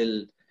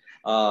 Adil.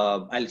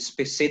 I'll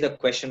say the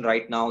question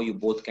right now. You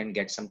both can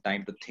get some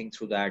time to think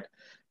through that.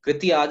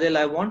 Kriti, Adil,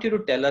 I want you to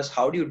tell us,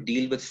 how do you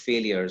deal with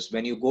failures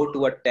when you go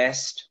to a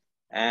test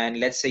and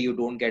let's say you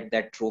don't get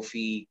that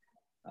trophy?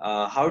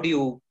 How do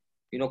you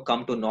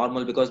come to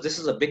normal? Because this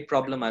is a big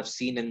problem I've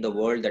seen in the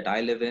world that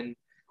I live in.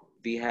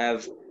 We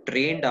have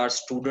trained our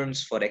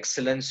students for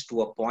excellence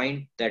to a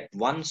point that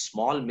one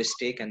small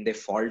mistake and they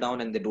fall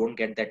down and they don't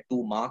get that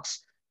 2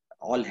 marks,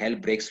 all hell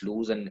breaks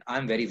loose. And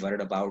I'm very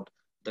worried about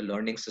the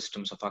learning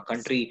systems of our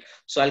country.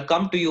 So I'll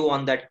come to you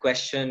on that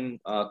question,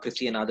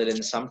 Kriti and Adil,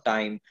 in some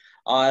time.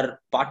 Our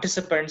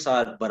participants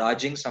are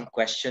barraging some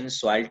questions,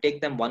 so I'll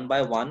take them one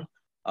by one.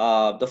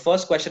 The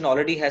first question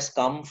already has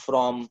come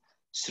from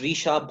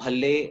Srisha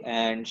Bhalle,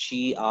 and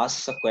she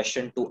asks a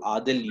question to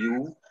Adil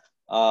you.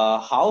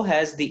 How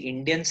has the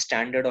Indian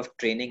standard of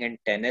training in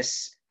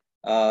tennis,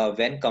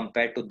 when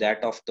compared to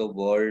that of the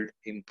world,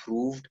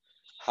 improved?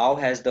 How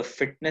has the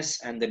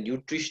fitness and the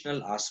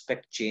nutritional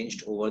aspect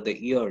changed over the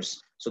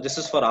years? So this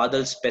is for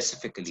Adil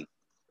specifically.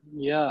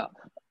 Yeah,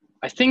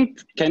 I think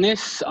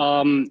tennis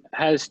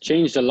has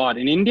changed a lot.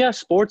 In India,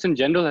 sports in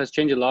general has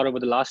changed a lot over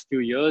the last few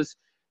years.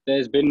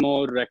 There's been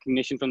more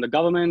recognition from the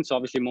governments,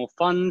 obviously more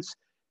funds.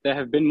 There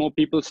have been more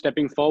people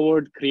stepping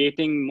forward,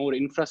 creating more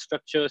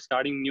infrastructure,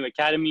 starting new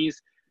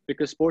academies,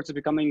 because sports is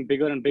becoming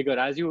bigger and bigger.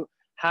 As you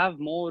have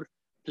more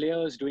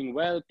players doing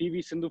well,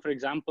 PV Sindhu, for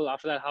example,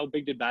 after that, how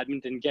big did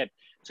badminton get?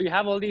 So you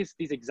have all these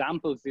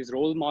examples, these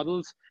role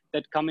models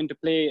that come into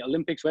play,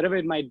 Olympics, wherever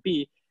it might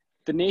be.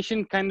 The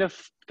nation kind of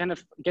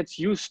gets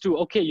used to,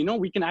 okay,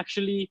 we can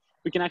actually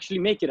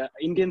make it.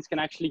 Indians can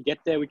actually get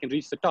there. We can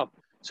reach the top.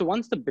 So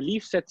once the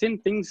belief sets in,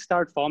 things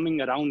start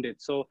forming around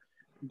it. So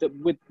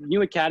with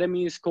new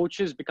academies,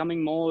 coaches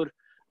becoming more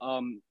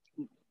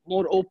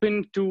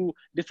open to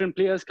different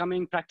players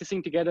coming,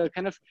 practicing together,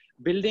 kind of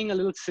building a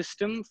little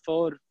system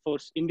for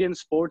Indian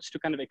sports to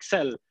kind of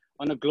excel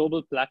on a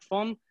global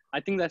platform. I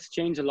think that's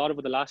changed a lot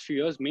over the last few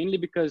years, mainly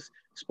because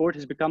sport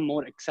has become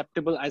more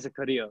acceptable as a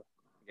career.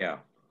 Yeah.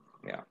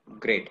 Yeah,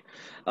 great.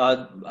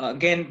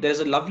 Again, there's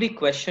a lovely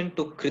question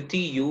to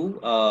Kriti you.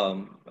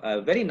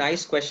 A very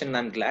nice question.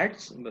 I'm glad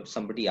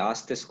somebody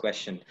asked this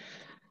question.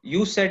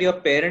 You said your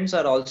parents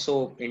are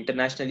also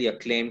internationally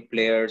acclaimed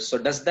players. So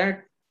does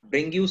that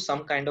bring you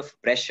some kind of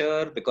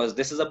pressure? Because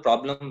this is a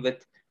problem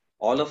with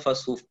all of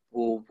us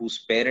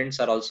whose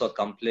parents are also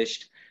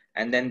accomplished,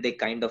 and then they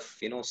kind of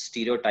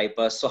stereotype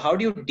us. So how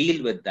do you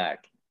deal with that?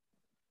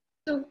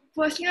 So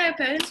firstly, my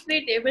parents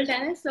played table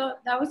tennis, so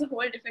that was a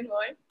whole different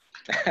world.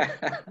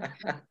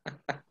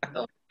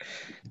 So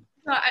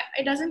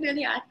it doesn't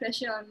really add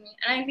pressure on me.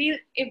 And I feel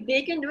if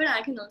they can do it,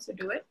 I can also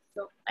do it.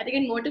 So I think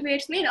it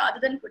motivates me rather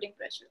than putting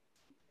pressure.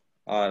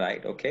 All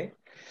right, okay.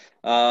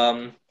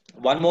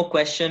 One more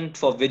question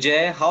for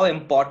Vijay. How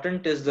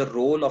important is the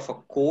role of a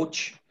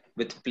coach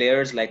with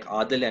players like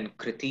Adil and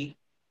Kriti?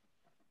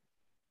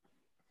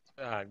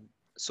 Uh,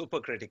 Super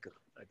critical.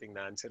 I think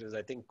the answer is,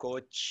 I think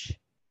coach,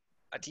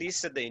 at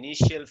least at the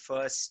initial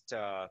first,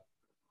 uh,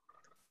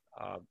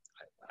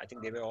 I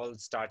think they were all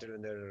started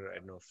when they're, I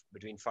don't know,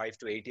 between 5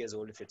 to 8 years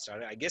old if it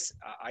started. I guess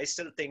I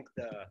still think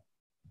the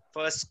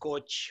first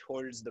coach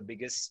holds the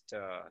biggest,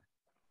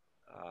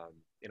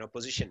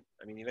 position.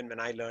 I mean, even when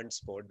I learned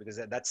sport, because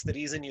that's the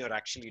reason you're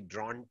actually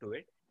drawn to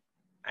it.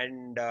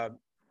 And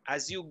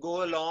as you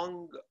go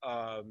along,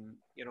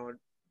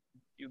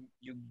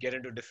 you get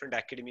into different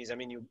academies. I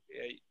mean,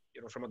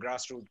 from a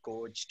grassroots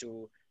coach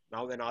to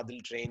now when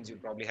Adil trains, you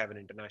probably have an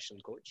international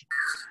coach.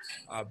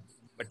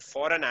 But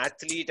for an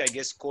athlete, I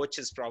guess coach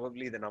is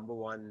probably the number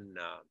one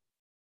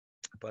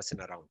person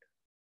around.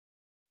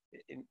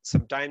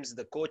 Sometimes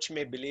the coach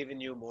may believe in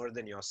you more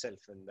than yourself,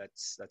 and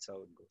that's how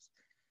it goes.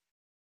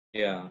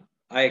 Yeah,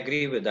 I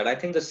agree with that. I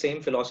think the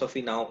same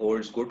philosophy now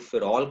holds good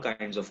for all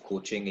kinds of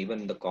coaching,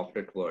 even in the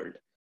corporate world.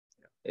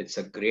 It's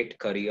a great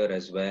career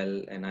as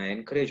well. And I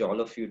encourage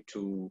all of you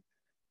to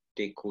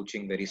take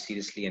coaching very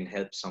seriously and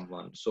help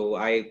someone. So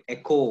I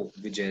echo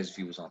Vijay's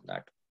views on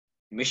that.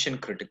 Mission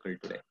critical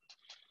today.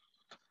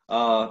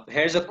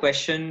 Here's a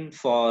question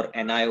for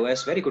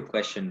NIOS. Very good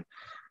question.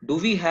 Do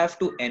we have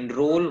to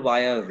enroll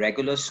via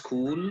regular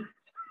school,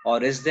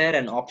 or is there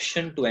an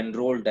option to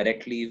enroll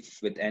directly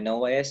with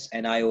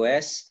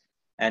NIOS?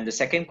 And the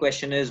second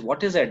question is,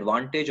 what is the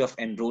advantage of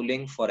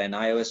enrolling for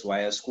NIOS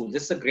via school?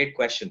 This is a great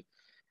question.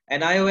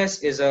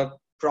 NIOS is a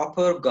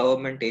proper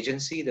government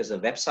agency. There's a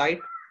website.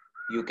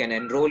 You can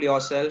enroll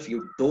yourself.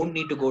 You don't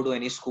need to go to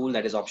any school.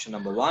 That is option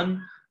number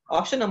one.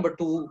 Option number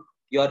two,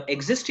 your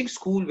existing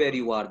school where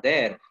you are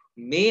there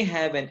may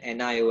have an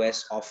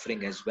NIOS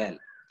offering as well.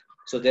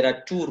 So there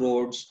are two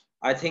roads.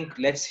 I think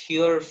let's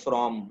hear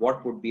from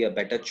what would be a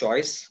better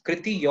choice.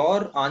 Kriti,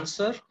 your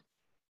answer?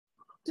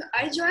 So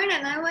I joined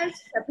NIOS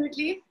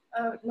separately,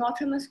 not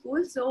from a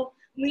school, so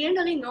we didn't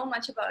really know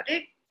much about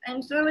it.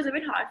 And so it was a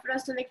bit hard for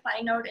us to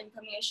find out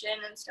information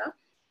and stuff.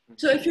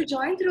 So if you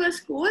join through a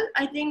school,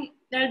 I think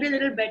that'll be a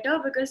little better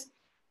because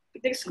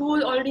the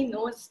school already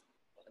knows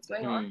what's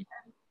going on. And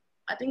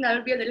I think that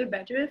would be a little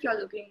better if you're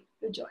looking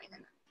to join.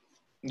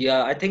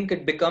 Yeah, I think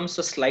it becomes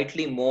a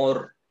slightly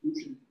more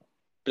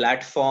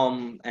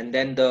platform, and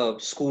then the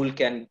school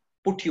can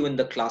put you in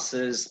the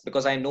classes,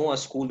 because I know a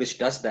school which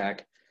does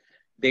that.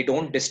 They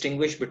don't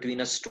distinguish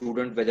between a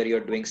student whether you're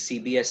doing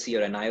CBSE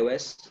or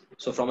NIOS.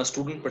 So from a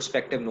student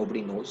perspective,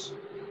 nobody knows.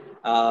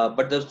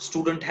 But the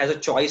student has a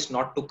choice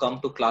not to come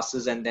to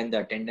classes, and then the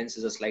attendance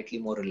is a slightly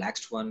more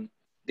relaxed one.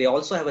 They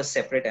also have a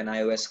separate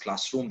NIOS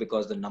classroom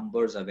because the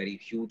numbers are very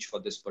huge for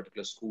this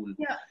particular school.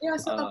 Yeah.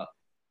 So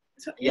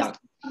Yeah, just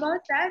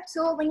about that.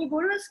 So when you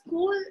go to a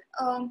school,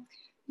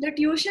 the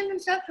tuition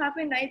and stuff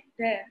happen right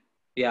there.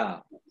 yeah.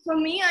 For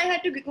me, I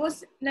had to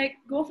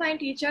go find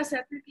teachers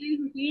separately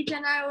who teach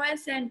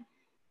NIOS, and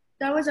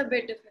that was a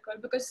bit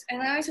difficult because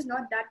NIOS is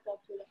not that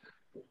popular.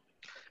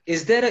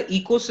 Is there an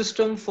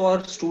ecosystem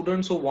for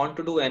students who want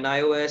to do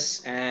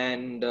NIOS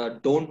and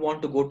don't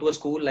want to go to a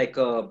school, like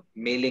a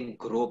mailing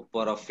group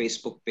or a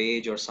Facebook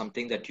page or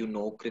something that you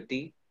know,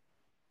 Kriti?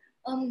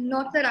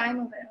 Not that I'm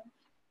aware of.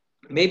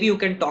 Maybe you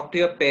can talk to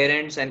your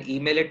parents and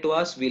email it to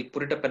us. We'll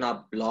put it up in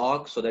our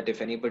blog so that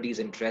if anybody is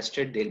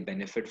interested, they'll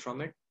benefit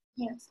from it.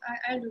 Yes,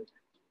 I'll do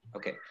that.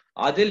 Okay.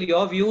 Adil,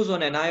 your views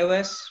on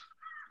NIOS?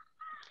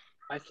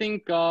 I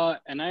think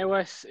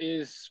NIOS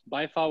is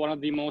by far one of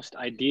the most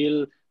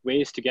ideal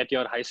ways to get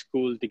your high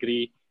school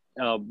degree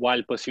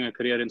while pursuing a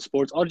career in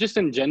sports, or just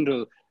in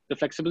general. The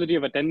flexibility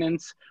of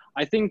attendance.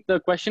 I think the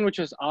question which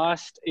was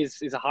asked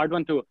is a hard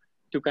one to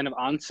kind of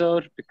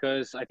answer,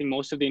 because I think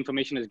most of the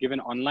information is given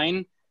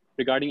online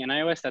regarding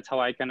NIOS. That's how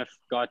I kind of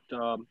got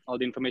all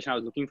the information I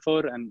was looking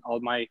for and all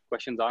my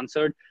questions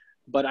answered.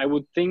 But I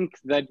would think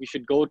that we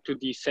should go to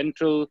the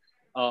central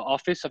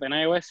office of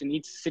NIOS in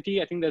each city.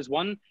 I think there's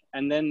one,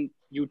 and then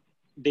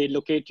they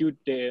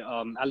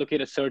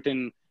allocate a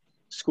certain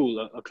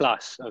school, a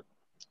class,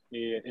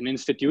 an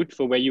institute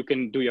for where you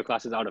can do your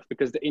classes out of,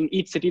 because in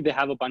each city they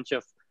have a bunch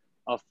of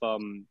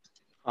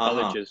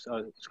colleges,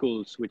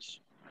 schools,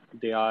 which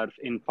they are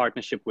in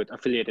partnership with,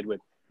 affiliated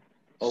with.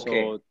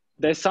 Okay. So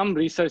there's some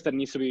research that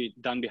needs to be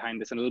done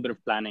behind this and a little bit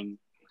of planning.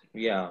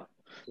 Yeah.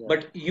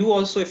 But you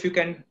also, if you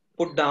can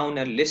put down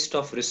a list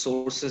of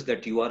resources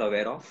that you are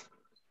aware of,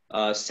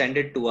 send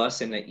it to us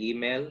in an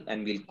email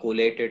and we'll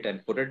collate it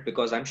and put it,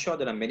 because I'm sure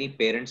there are many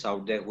parents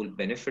out there who will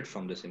benefit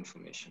from this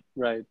information.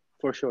 Right.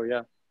 For sure.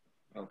 Yeah.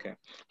 Okay.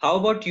 How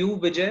about you,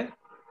 Vijay?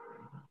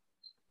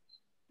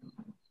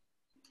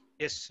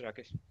 Yes,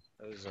 Rakesh.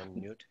 I was on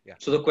mute. Yeah.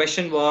 So the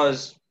question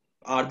was,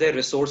 are there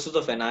resources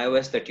of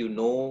NIOS that you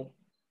know?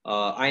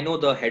 I know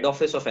the head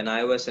office of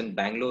NIOS in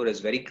Bangalore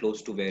is very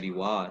close to where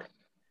you are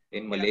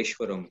in Yeah.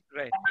 Malleshwaram.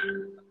 Right.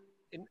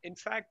 In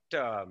fact,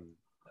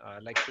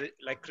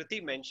 like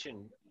Kriti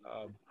mentioned,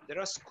 there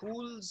are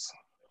schools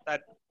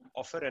that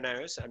offer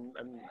NIOS.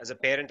 As a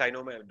parent, I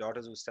know my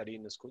daughters who study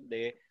in the school.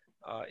 They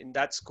in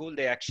that school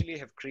they actually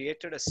have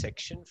created a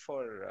section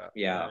for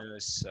Yeah.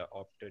 NIOS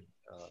opted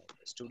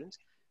students.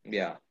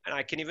 Yeah. And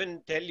I can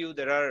even tell you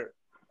there are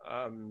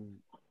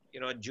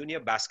junior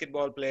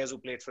basketball players who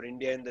played for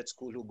India in that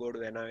school who go to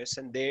NIOS,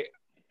 and they,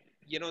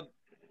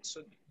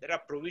 so there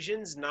are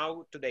provisions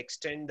now to the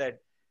extent that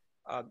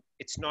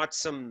it's not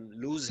some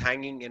loose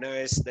hanging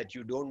NIOS that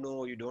you don't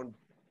know, you don't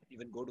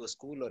even go to a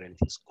school or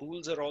anything.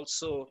 Schools are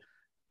also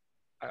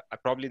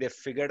probably they've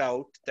figured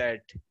out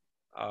that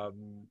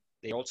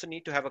they also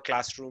need to have a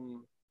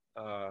classroom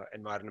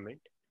environment.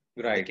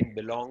 Right. They can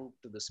belong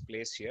to this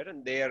place here,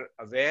 and they are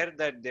aware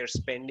that they're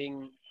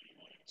spending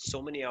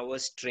so many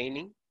hours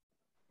training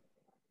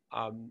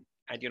and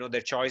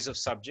their choice of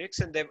subjects,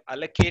 and they've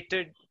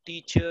allocated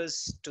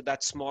teachers to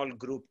that small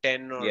group,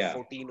 10 or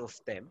 14 of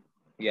them,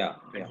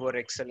 and who are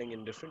excelling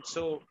in different,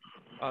 so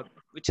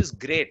which is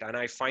great. And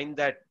I find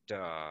that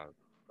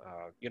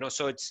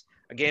so it's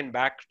again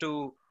back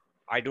to,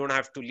 I don't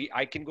have to leave.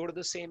 I can go to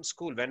the same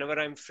school whenever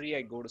I'm free.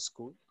 I go to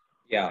school.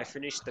 I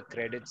finish the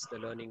credits, the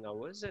learning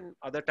hours, and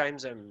other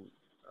times I'm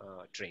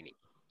training.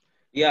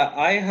 Yeah,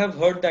 I have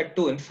heard that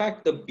too. In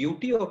fact, the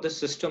beauty of the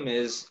system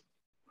is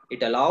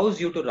it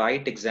allows you to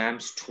write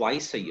exams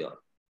twice a year,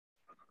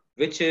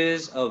 which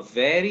is a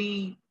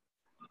very,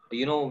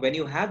 when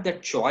you have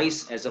that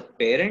choice as a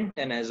parent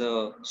and as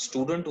a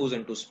student who's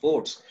into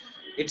sports,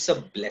 it's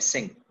a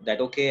blessing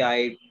that, okay,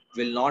 I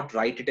will not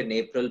write it in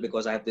April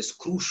because I have this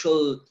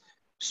crucial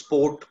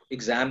sport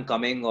exam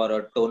coming or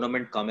a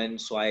tournament coming.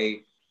 So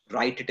I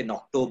write it in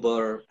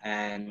October,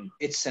 and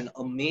it's an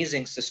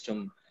amazing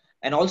system.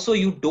 And also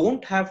you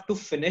don't have to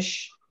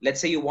finish, let's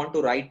say you want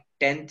to write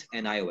 10th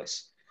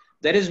NIOS.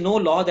 There is no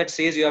law that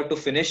says you have to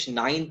finish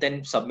 9th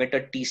and submit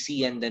a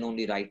TC and then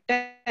only write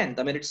 10th.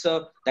 I mean,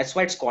 that's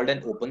why it's called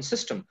an open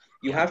system.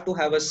 You have to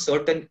have a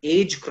certain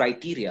age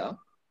criteria.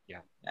 Yeah.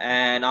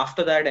 And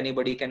after that,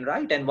 anybody can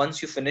write. And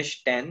once you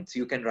finish 10th,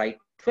 you can write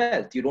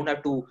 12th. You don't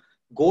have to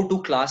go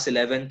to class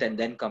 11th and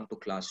then come to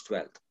class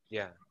 12th.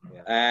 Yeah.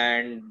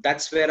 And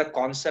that's where a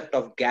concept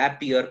of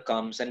gap year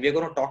comes. And we're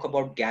going to talk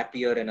about gap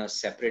year in a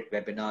separate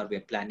webinar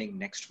we're planning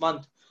next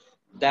month.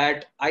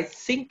 That I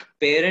think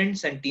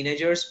parents and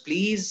teenagers,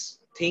 please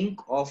think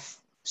of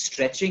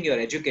stretching your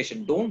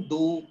education. Don't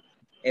do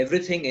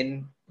everything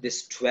in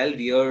this 12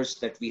 years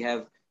that we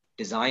have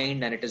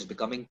designed, and it is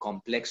becoming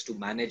complex to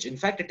manage. In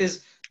fact, it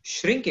is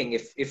shrinking.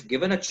 If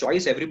given a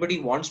choice, everybody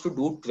wants to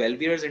do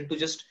 12 years into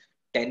just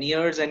 10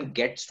 years and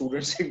get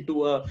students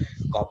into a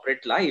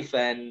corporate life,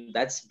 and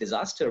that's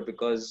disaster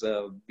because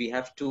we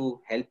have to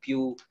help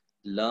you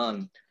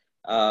learn.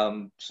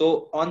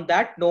 So on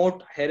that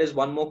note, here is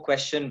one more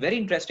question, very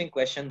interesting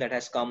question that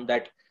has come,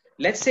 that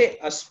let's say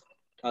a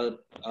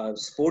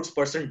sports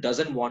person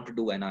doesn't want to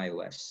do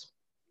NIOS.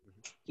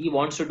 He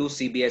wants to do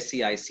CBSE,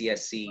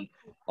 ICSE,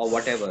 or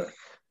whatever.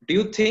 Do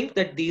you think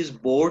that these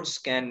boards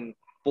can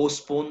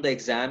postpone the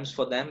exams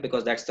for them?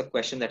 Because that's the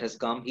question that has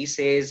come. He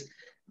says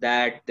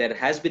that there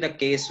has been a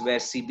case where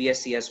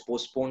CBSE has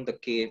postponed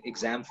the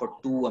exam for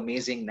two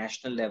amazing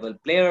national level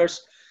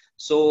players.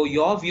 So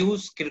your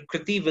views,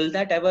 Kriti, will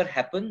that ever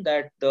happen,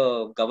 that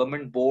the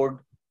government board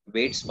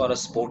waits for a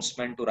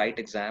sportsman to write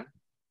exam?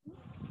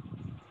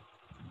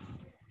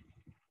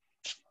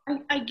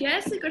 I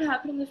guess it could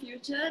happen in the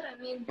future.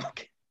 I mean,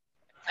 Okay.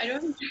 I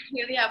don't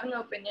really have an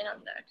opinion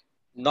on that.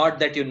 Not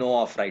that you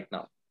know of right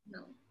now.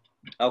 No.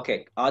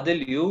 Okay.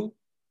 Adil, you?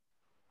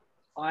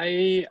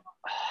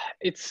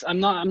 I'm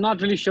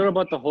not really sure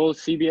about the whole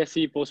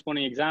CBSE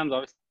postponing exams.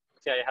 Obviously,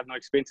 I have no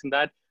experience in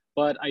that,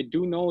 but I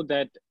do know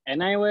that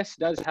NIOS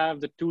does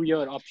have the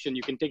 2-year option.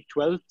 You can take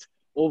 12th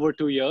over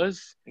 2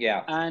 years,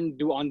 Yeah. and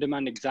do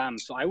on-demand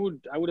exams. So I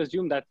would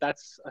assume that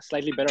that's a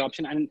slightly better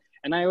option. And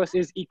NIOS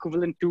is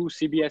equivalent to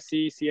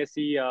CBSE,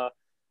 CSE,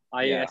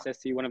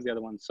 IASSE, one of the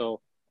other ones. So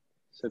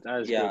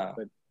that is good. Yeah.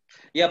 But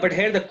Yeah, but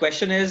here the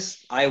question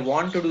is, I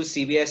want to do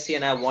CBSE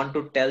and I want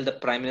to tell the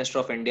Prime Minister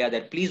of India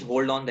that please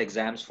hold on the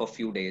exams for a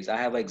few days. I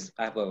have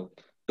a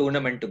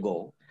tournament to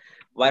go.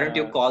 Why don't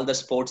you yeah, call the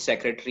sports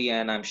secretary,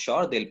 and I'm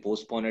sure they'll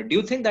postpone it. Do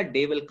you think that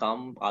day will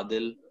come,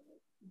 Adil?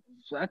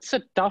 that's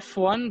a tough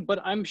one. But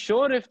I'm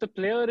sure if the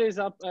player is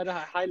up at a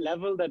high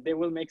level, that they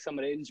will make some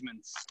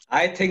arrangements.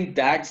 I think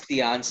that's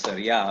the answer.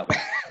 Yeah.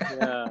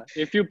 Yeah,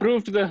 if you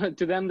prove to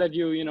them that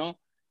you're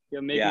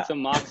making Yeah.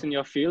 some marks in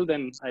your field,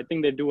 then I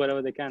think they do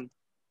whatever they can.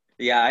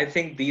 Yeah, I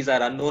think these are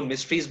unknown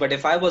mysteries. But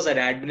if I was an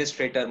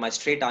administrator, my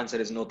straight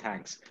answer is no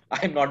thanks.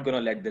 I'm not going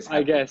to let this I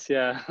happen. guess,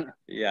 yeah.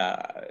 Yeah,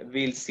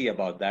 we'll see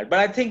about that. But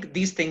I think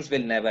these things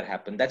will never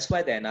happen. That's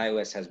why the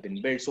NIOS has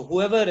been built. So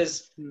whoever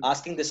is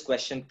asking this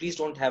question, please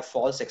don't have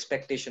false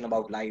expectation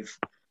about life.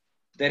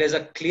 There is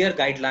a clear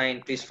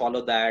guideline. Please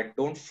follow that.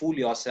 Don't fool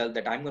yourself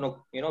that I'm going to,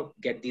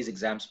 get these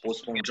exams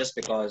postponed just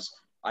because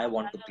I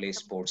want to play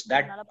sports.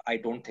 That I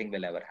don't think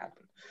will ever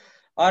happen.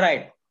 All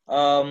right.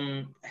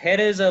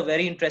 Here is a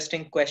very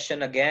interesting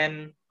question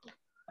again.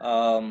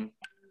 Um,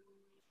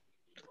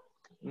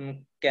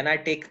 can I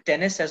take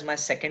tennis as my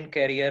second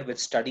career with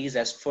studies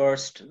as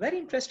first? Very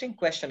interesting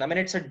question. I mean,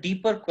 it's a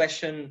deeper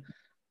question.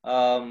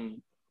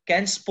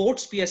 Can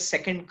sports be a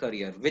second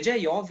career? Vijay,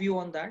 your view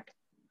on that?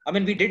 I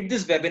mean, we did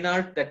this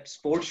webinar that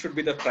sports should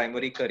be the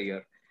primary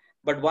career,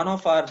 but one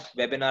of our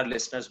webinar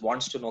listeners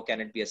wants to know, can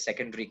it be a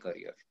secondary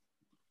career?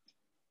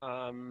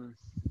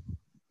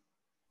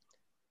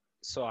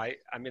 So I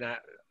mean, I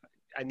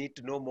need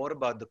to know more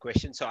about the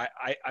question. So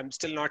I'm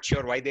still not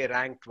sure why they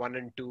ranked 1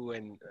 and 2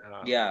 and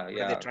what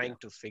they're trying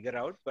to figure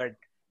out. But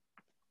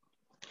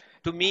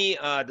to me,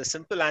 the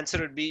simple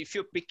answer would be, if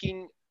you're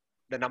picking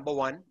the number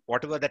one,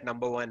 whatever that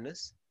number one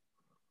is,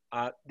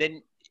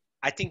 then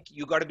I think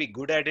you got to be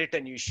good at it,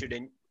 and you should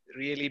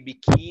really be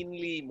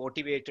keenly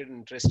motivated and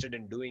interested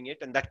in doing it.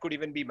 And that could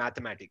even be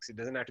mathematics. It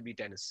doesn't have to be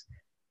tennis.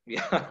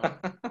 Yeah.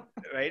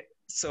 Right.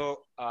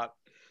 So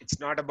it's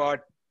not about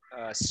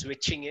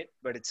switching it,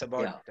 but it's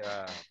about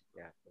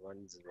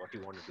what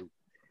you want to do.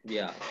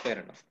 Yeah, fair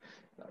enough.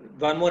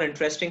 One more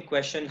interesting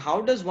question.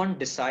 How does one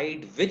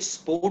decide which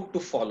sport to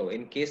follow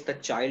in case the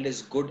child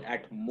is good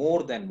at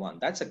more than one?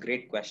 That's a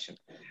great question.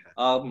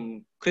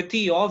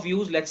 Kriti, your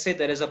views, let's say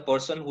there is a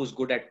person who's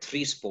good at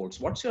 3 sports.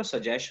 What's your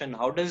suggestion?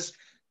 How does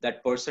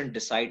that person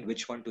decide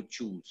which one to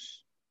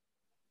choose?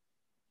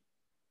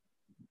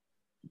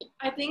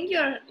 I think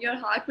your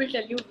heart will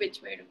tell you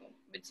which way to go,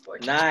 which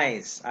sport.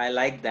 Nice. I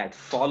like that.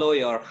 Follow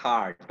your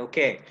heart.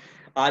 Okay.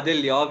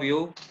 Adil, your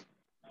view?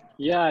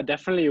 Yeah,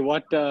 definitely.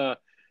 Which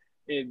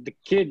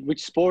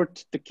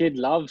sport the kid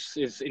loves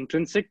is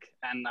intrinsic.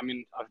 And I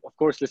mean, of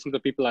course, listen to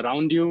the people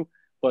around you.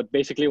 But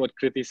basically what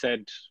Kriti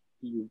said,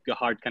 your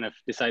heart kind of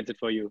decides it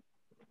for you.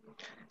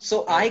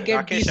 So I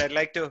get Rakesh, I'd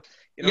like to,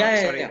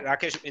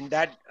 Rakesh, in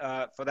that,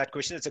 for that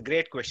question, it's a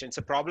great question. It's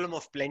a problem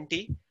of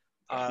plenty.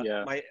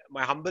 My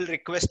humble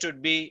request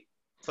would be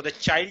for the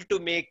child to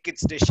make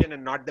its decision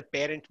and not the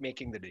parent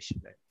making the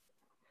decision. Right?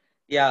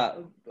 Yeah,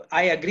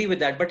 I agree with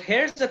that. But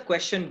here's a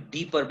question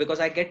deeper, because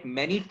I get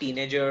many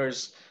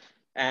teenagers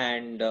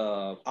and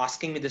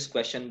asking me this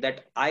question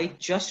that I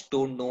just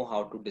don't know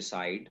how to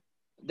decide.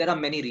 There are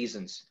many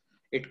reasons.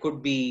 It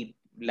could be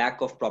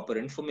lack of proper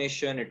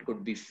information. It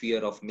could be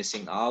fear of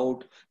missing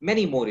out,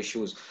 many more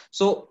issues.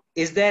 So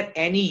is there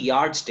any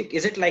yardstick?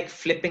 Is it like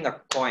flipping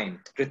a coin,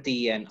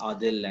 Kriti and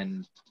Adil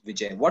and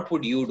Vijay? What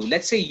would you do?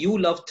 Let's say you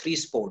love 3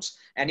 sports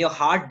and your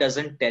heart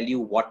doesn't tell you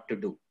what to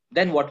do.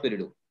 Then what will you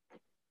do?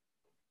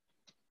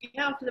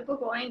 Yeah, flip a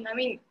coin. I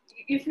mean,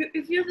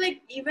 if you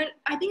like even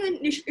I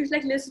think you should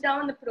like list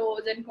down the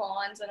pros and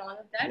cons and all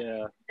of that.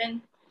 Yeah.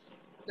 Then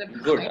flip a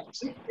Good coin.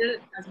 answer. It still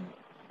doesn't.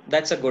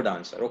 That's a good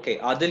answer. Okay,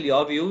 Adil,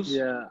 your views?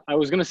 Yeah, I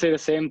was gonna say the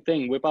same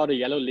thing. Whip out a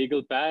yellow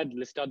legal pad,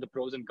 list out the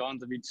pros and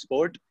cons of each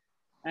sport,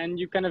 and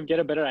you kind of get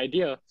a better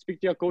idea.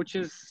 Speak to your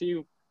coaches, see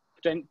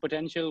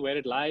potential, where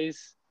it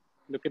lies.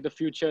 Look at the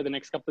future, the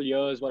next couple of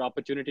years, what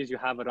opportunities you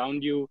have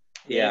around you,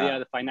 the Yeah, area,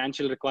 the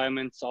financial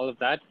requirements, all of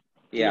that, to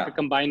make yeah. a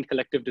combined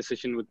collective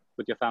decision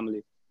with your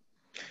family.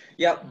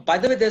 Yeah, by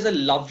the way, there's a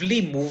lovely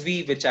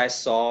movie which I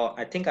saw.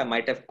 I think I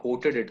might have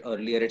quoted it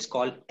earlier. It's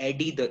called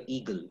Eddie the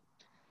Eagle.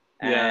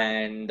 Yeah,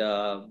 And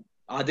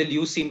Adil,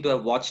 you seem to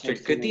have watched I've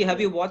it. seen Kriti, it. have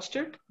Yeah. you watched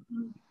it?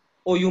 Mm.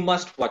 Oh, you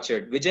must watch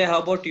it. Vijay,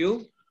 how about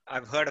you?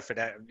 I've heard of it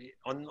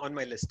on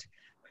my list.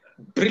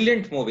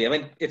 Brilliant movie. I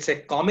mean, it's a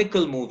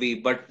comical movie,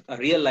 but a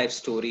real life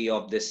story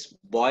of this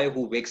boy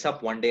who wakes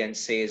up one day and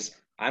says,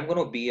 I'm going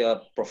to be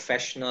a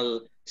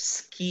professional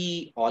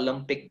ski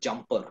Olympic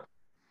jumper.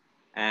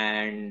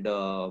 And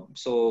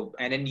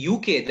in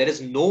UK, there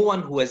is no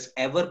one who has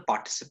ever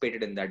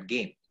participated in that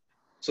game.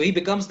 So he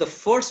becomes the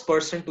first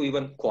person to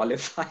even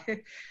qualify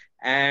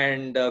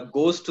and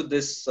goes to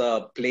this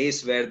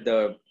place where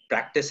the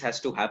practice has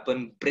to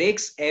happen,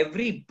 breaks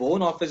every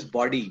bone of his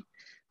body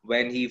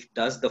when he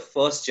does the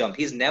first jump.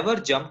 He's never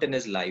jumped in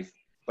his life,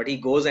 but he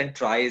goes and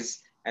tries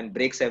and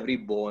breaks every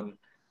bone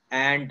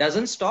and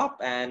doesn't stop.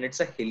 And it's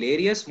a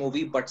hilarious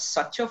movie, but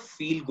such a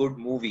feel good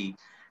movie.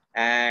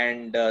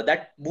 And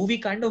that movie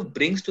kind of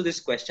brings to this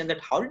question that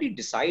how did he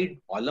decide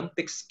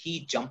Olympic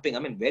ski jumping? I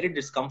mean, where did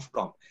this come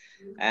from?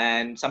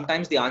 And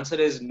sometimes the answer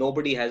is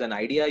nobody has an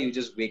idea. You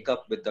just wake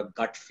up with a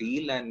gut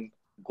feel and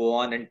go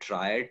on and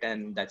try it.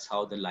 And that's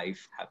how the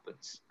life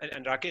happens.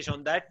 And Rakesh,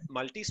 on that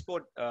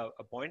multi-sport,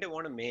 a point I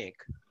want to make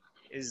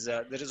is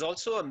there is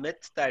also a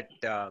myth that,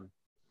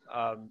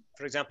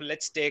 for example,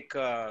 let's take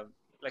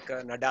like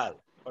a Nadal,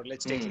 or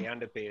let's take Mm,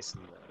 Leander Pace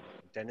in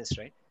tennis,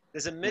 right?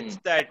 There's a myth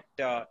mm,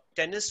 that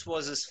tennis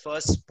was his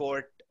first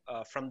sport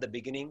from the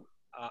beginning,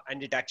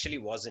 and it actually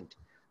wasn't.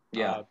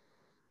 yeah, Uh,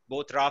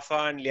 both Rafa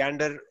and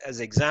Leander, as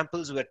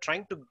examples, were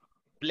trying to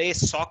play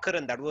soccer,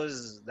 and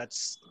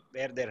that's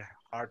where their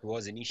heart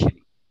was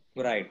initially.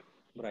 right,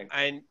 right.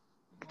 And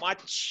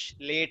much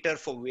later,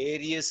 for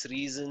various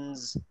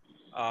reasons,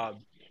 uh,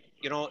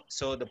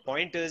 so the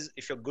point is,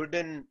 if you're good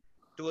in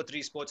two or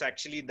three sports,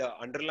 actually the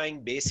underlying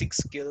basic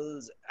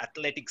skills,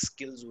 athletic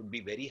skills, would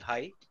be very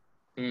high.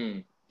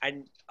 Mm,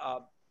 And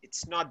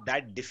it's not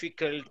that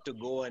difficult to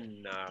go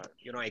and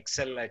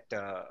excel at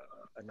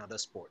another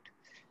sport.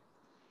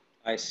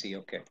 I see.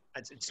 Okay.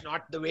 It's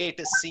not the way it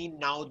is seen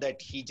now, that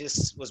he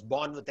just was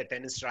born with a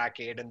tennis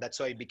racket and that's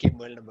why he became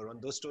world number one.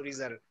 Those stories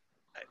are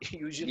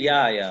usually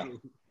Yeah, not yeah. true.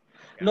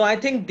 Yeah. No, I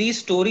think these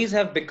stories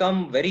have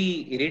become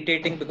very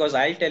irritating because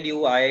I'll tell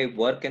you, I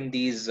work in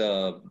these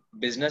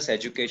business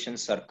education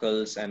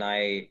circles and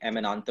I am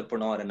an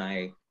entrepreneur and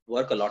I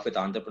work a lot with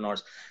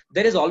entrepreneurs.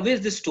 There is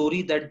always this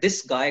story that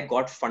this guy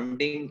got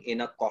funding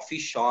in a coffee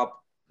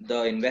shop.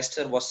 The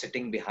investor was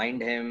sitting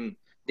behind him.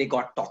 They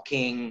got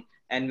talking.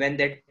 And when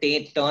their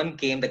turn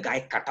came, the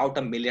guy cut out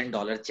 $1 million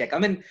check. I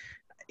mean,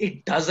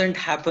 it doesn't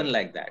happen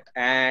like that.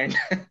 And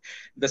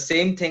the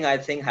same thing I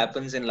think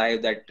happens in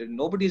life, that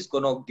nobody's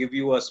going to give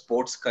you a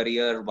sports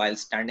career while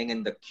standing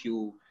in the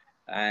queue.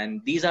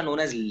 And these are known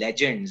as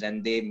legends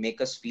and they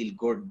make us feel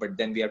good, but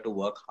then we have to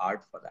work hard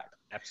for that.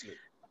 Absolutely.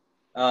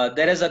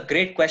 There is a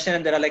great question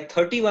and there are like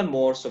 31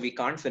 more, so we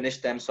can't finish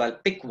them. So I'll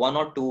pick one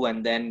or two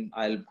and then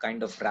I'll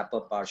kind of wrap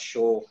up our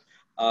show.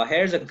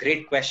 Here's a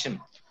great question.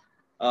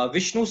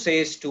 Vishnu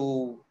says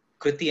to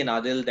Kriti and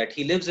Adil that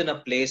he lives in a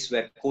place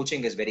where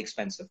coaching is very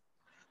expensive.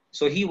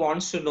 So he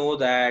wants to know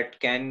that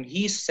can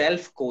he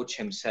self coach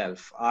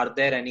himself? Are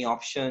there any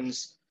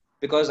options?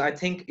 Because I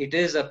think it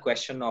is a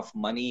question of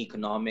money,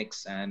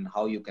 economics, and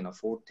how you can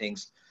afford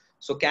things.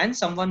 So can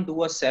someone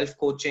do a self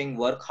coaching,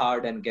 work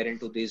hard, and get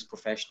into these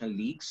professional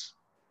leagues?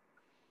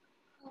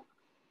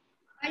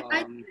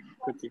 I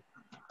Kriti.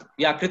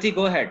 Yeah, Kriti,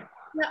 go ahead.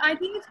 yeah, I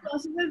think it's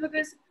possible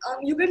because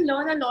you can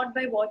learn a lot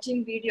by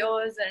watching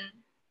videos and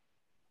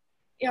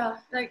yeah,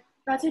 like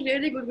that's a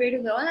really good way to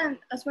learn and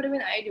that's what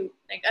even I do.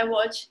 Like I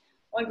watch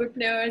all good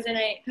players and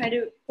I try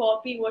to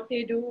copy what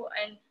they do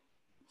and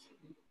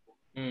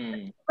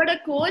Hmm. but a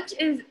coach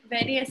is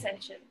very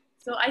essential.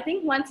 So I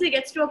think once he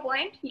gets to a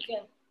point, he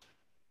can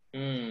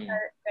Hmm.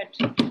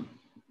 get.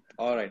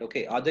 All right.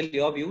 Okay. Adil,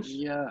 your views?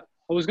 Yeah,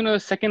 I was gonna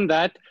second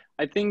that.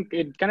 I think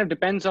it kind of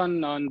depends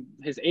on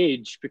his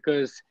age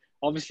because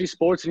obviously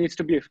sports needs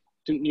to be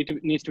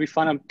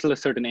fun until a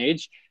certain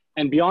age,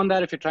 and beyond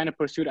that, if you're trying to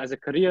pursue it as a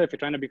career, if you're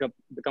trying to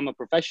become a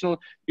professional,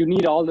 you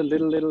need all the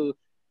little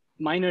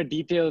minor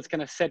details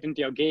kind of set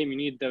into your game. You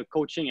need the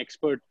coaching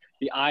expert,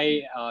 the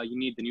eye, you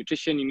need the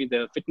nutrition, you need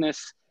the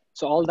fitness.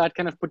 So all that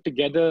kind of put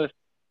together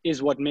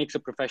is what makes a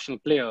professional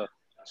player.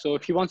 So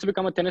if he wants to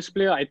become a tennis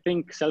player, I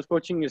think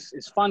self-coaching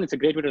is fun. It's a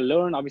great way to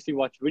learn. Obviously,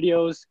 watch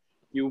videos.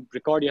 You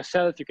record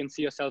yourself. You can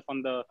see yourself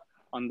on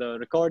the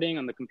recording,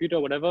 on the computer,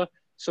 whatever.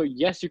 So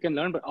yes, you can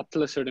learn, but up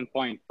till a certain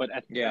point. But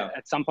Yeah.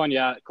 at some point,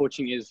 yeah,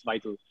 coaching is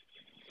vital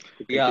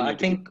to Yeah, I continue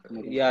to think,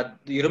 move on. yeah,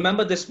 you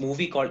remember this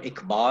movie called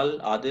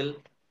Iqbal, Adil?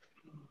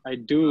 I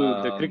do.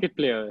 The Um, cricket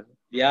player.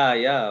 yeah,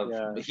 yeah.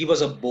 Yeah. He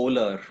was a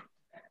bowler.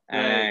 Right.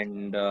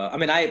 And I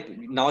mean,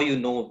 now you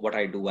know what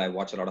I do. I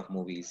watch a lot of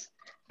movies.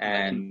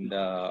 And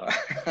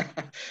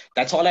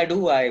that's all I do.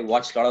 I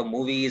watch a lot of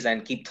movies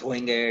and keep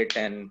throwing it.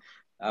 And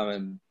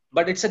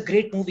but it's a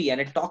great movie. And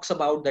it talks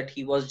about that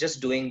he was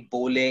just doing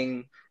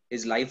bowling.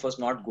 His life was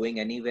not going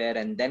anywhere.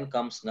 And then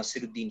comes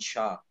Nasiruddin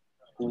Shah,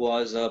 who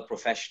was a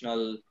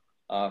professional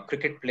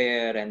cricket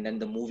player. And then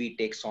the movie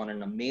takes on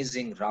an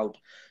amazing route.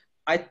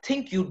 I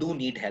think you do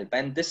need help.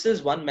 And this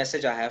is one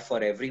message I have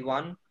for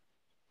everyone.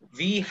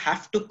 We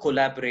have to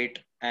collaborate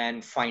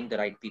and find the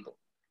right people.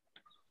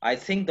 I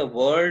think the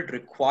world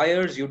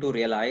requires you to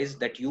realize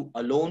that you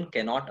alone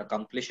cannot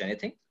accomplish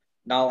anything.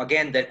 Now,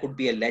 again, there could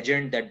be a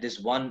legend that this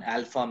one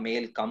alpha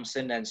male comes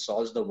in and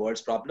solves the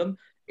world's problem.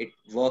 It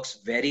works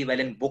very well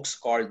in books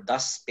called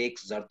Thus Spake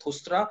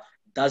Zarathustra.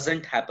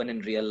 Doesn't happen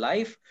in real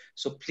life.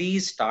 So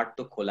please start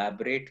to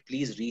collaborate.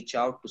 Please reach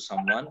out to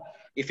someone.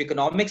 If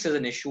economics is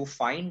an issue,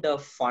 find a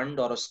fund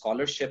or a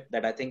scholarship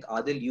that I think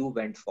Adil you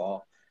went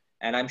for.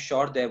 And I'm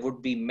sure there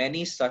would be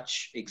many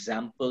such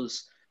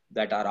examples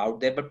that are out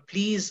there, but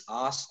please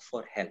ask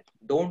for help.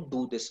 Don't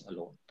do this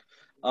alone.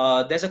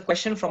 There's a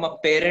question from a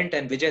parent,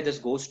 and Vijay, this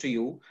goes to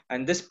you.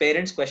 And this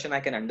parent's question I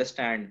can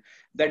understand.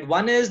 That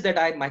one is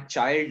that my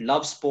child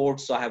loves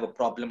sports, so I have a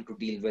problem to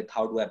deal with.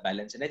 How do I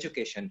balance in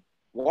education?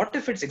 What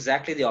if it's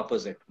exactly the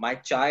opposite? My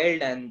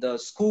child and the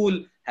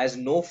school has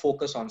no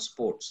focus on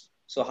sports.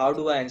 So how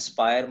do I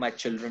inspire my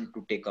children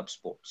to take up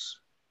sports?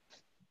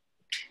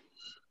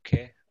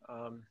 Okay.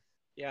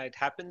 Yeah, it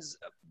happens,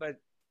 but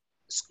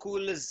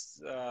school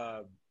is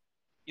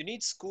you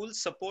need school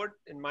support,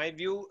 in my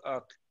view,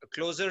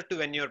 closer to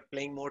when you're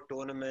playing more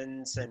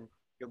tournaments and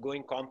you're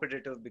going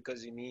competitive,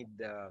 because you maybe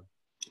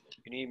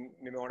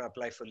want to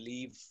apply for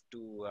leave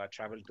to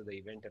travel to the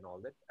event and all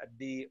that. At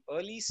the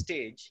early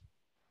stage,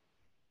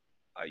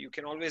 you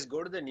can always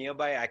go to the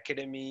nearby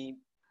academy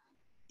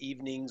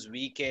evenings,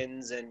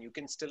 weekends, and you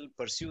can still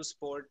pursue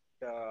sport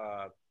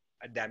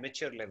at the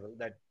amateur level,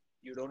 that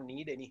you don't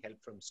need any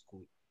help from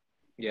school.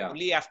 Yeah.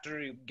 Only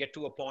after you get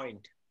to a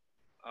point,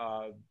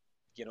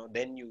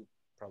 then you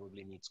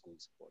probably need school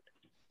support.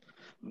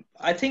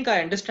 I think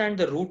I understand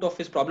the root of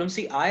his problem.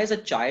 See, I as a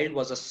child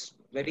was a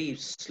very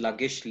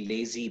sluggish,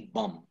 lazy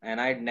bum,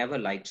 and I'd never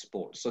liked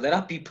sports. So there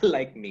are people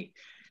like me,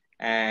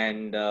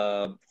 and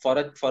for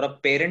a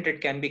parent,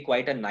 it can be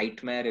quite a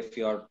nightmare if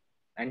you're,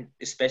 and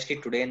especially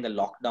today in the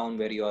lockdown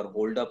where you are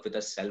holed up with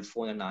a cell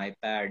phone and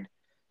iPad,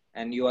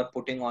 and you are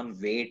putting on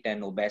weight,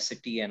 and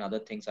obesity and other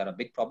things are a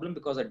big problem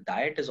because the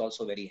diet is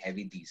also very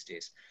heavy these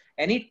days.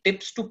 Any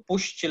tips to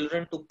push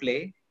children to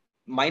play,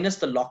 minus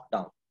the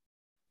lockdown?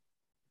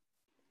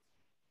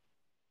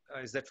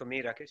 Is that for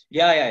me, Rakesh?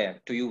 Yeah.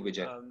 To you,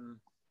 Vijay.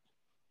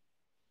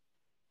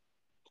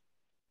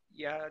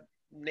 Yeah,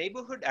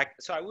 neighborhood.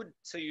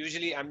 So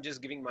usually I'm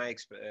just giving my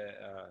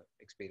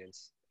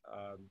experience.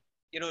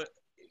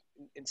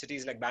 In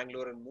cities like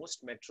Bangalore and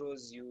most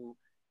metros, you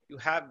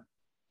have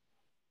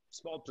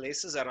small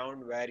places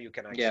around where you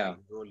can actually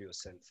enroll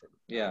yourself in.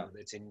 Yeah.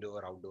 It's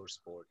indoor, outdoor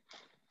sport.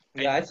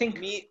 Yeah, I think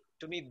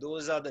to me,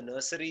 those are the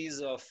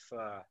nurseries of.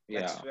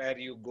 That's where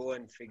you go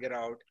and figure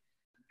out.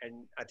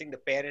 And I think the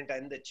parent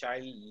and the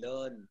child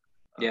learn.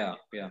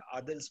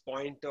 Adil's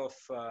point of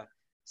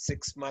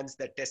 6 months,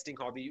 that testing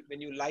hobby,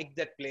 when you like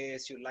that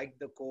place, you like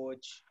the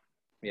coach,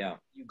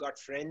 you got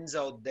friends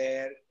out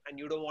there, and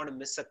you don't want to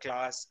miss a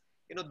class.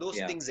 Those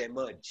things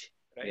emerge,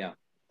 right? Yeah.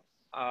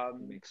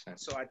 Makes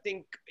sense. So I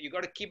think you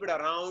got to keep it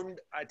around.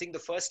 I think the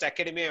first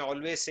academy, I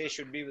always say,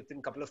 should be within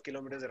a couple of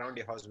kilometers around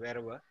your house,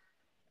 wherever,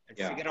 and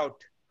figure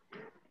out.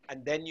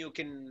 And then you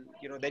can,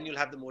 then you'll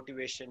have the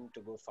motivation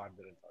to go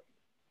farther and farther.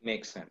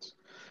 Makes sense.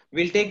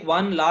 We'll take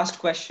one last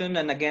question.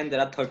 And again, there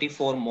are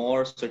 34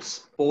 more. So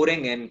it's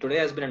pouring in. Today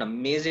has been an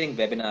amazing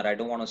webinar. I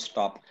don't want to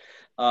stop.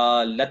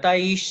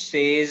 Lataish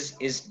says,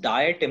 is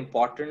diet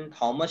important?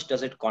 How much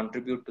does it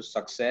contribute to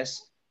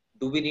success?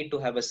 Do we need to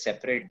have a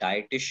separate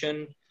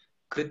dietitian?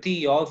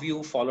 Kriti, your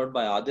view, followed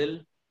by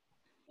Adil.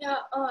 Yeah,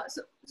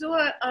 so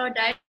a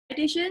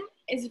dietitian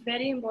is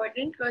very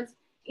important because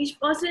each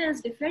person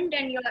is different,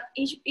 and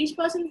each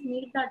person's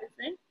needs are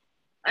different,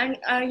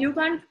 and you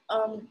can't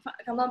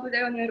come up with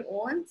it on your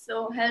own.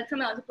 So help from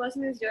another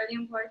person is really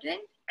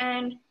important,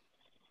 and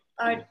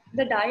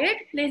the diet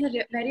plays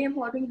a very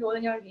important role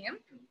in your game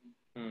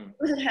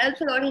because it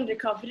helps a lot in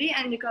recovery,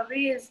 and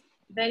recovery is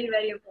very,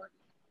 very important.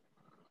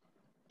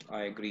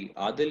 I agree.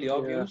 Adil,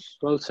 your views?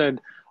 Well said.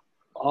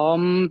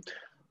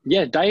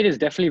 Yeah, diet is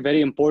definitely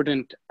very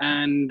important.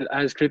 And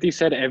as Kriti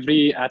said,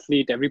 every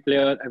athlete, every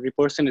player, every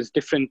person is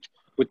different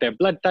with their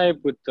blood type,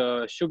 with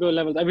the sugar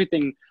levels,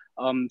 everything.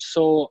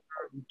 So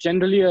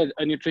generally a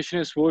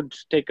nutritionist would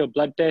take a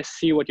blood test,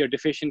 see what you're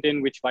deficient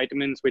in, which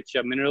vitamins, which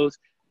minerals,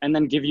 and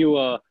then give you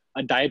a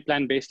diet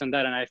plan based on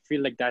that. And I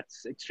feel like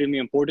that's extremely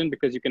important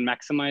because you can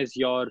maximize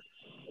your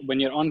when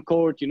you're on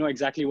court, you know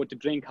exactly what to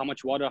drink, how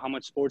much water, how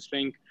much sports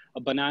drink, a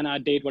banana, a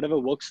date, whatever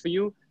works for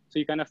you. So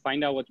you kind of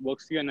find out what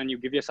works for you, and then you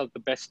give yourself the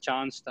best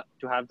chance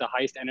to have the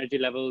highest energy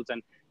levels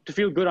and to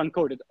feel good on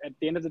court. At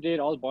the end of the day, it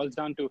all boils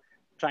down to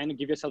trying to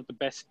give yourself the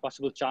best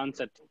possible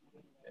chance at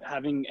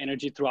having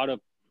energy throughout a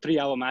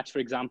 3-hour match, for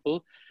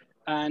example.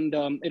 And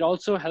it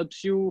also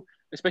helps you,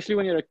 especially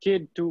when you're a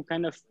kid, to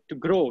kind of to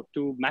grow,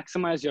 to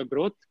maximize your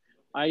growth.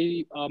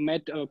 I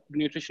met a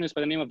nutritionist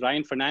by the name of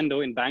Ryan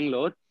Fernando in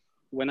Bangalore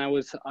when I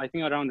was, I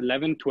think, around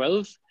 11,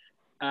 12.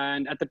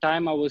 And at the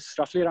time, I was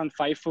roughly around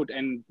 5 foot.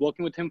 And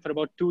working with him for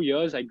about 2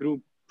 years, I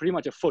grew pretty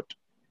much a foot.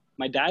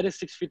 My dad is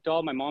 6 feet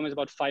tall. My mom is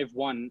about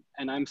 5'1",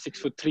 and I'm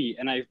 6'3".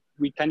 And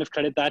we kind of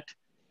credit that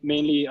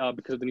mainly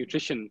because of the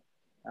nutrition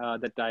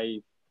that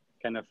I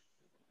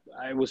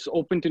was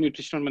open to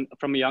nutrition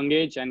from a young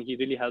age, and he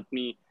really helped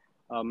me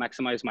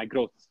maximize my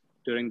growth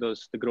during the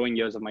growing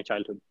years of my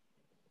childhood.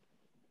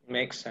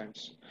 Makes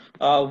sense.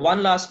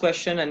 One last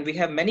question, and we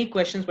have many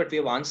questions, but we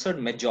have answered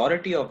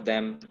majority of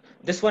them.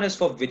 This one is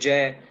for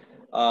Vijay.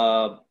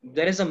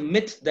 There is a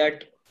myth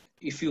that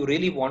if you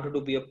really wanted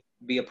to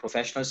be a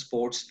professional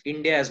sports,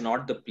 India is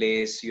not the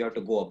place. You have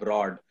to go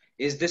abroad.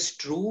 Is this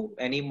true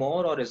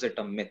anymore, or is it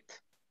a myth?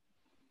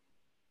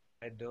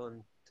 I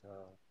don't.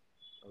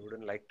 I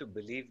wouldn't like to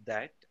believe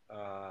that.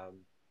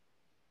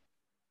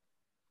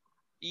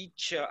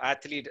 Each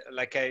athlete,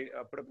 like I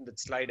put up in that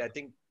slide, I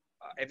think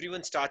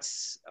everyone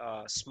starts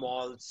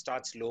small,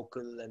 starts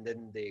local, and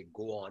then they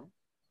go on.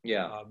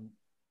 Yeah.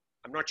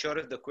 I'm not sure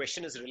if the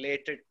question is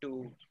related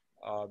to,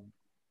 of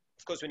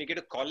course, when you get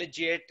a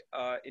collegiate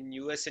in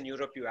US and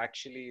Europe, you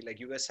actually, like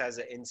US has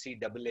a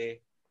NCAA,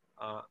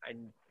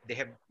 and they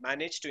have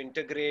managed to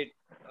integrate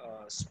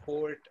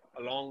sport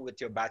along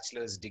with your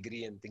bachelor's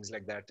degree and things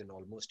like that in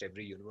almost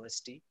every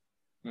university.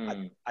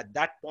 At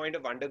that point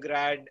of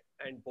undergrad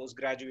and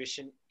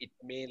post-graduation, it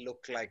may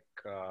look like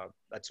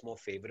that's more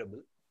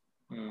favorable.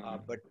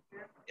 But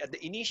at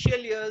the initial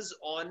years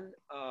on,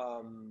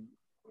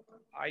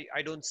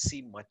 I don't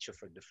see much of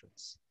a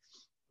difference.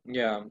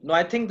 Yeah, no,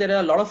 I think there are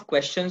a lot of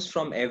questions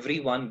from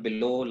everyone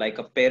below. Like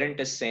a parent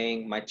is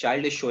saying, my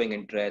child is showing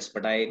interest,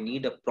 but I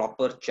need a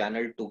proper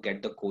channel to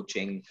get the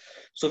coaching.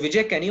 So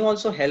Vijay, can you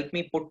also help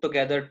me put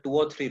together 2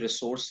 or 3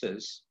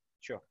 resources?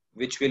 Sure.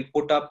 Which we'll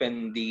put up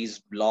in these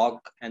blog,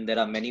 and there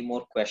are many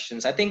more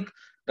questions. I think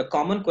the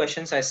common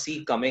questions I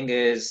see coming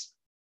is,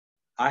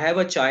 I have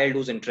a child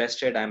who's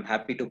interested. I'm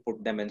happy to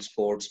put them in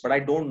sports, but I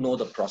don't know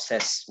the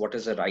process. What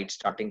is the right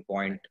starting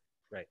point?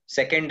 Right.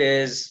 Second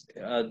is,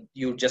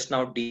 you just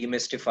now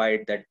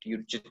demystified that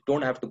you just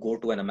don't have to go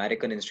to an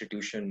American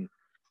institution.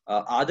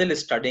 Adil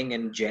is studying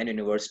in Jain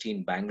University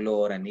in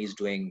Bangalore, and he's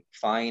doing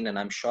fine. And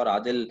I'm sure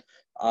Adil,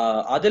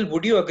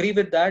 would you agree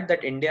with that?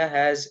 That India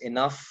has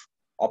enough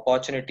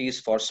opportunities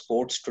for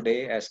sports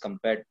today as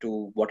compared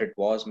to what it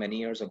was many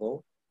years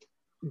ago?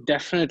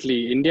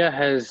 Definitely, India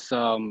has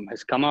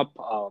come up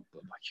a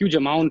huge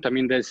amount. I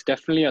mean, there's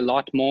definitely a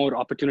lot more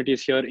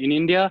opportunities here in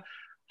India.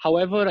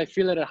 However, I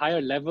feel at a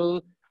higher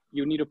level,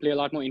 you need to play a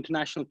lot more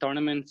international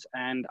tournaments.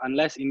 And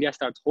unless India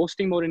starts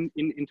hosting more in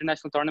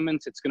international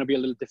tournaments, it's going to be a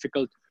little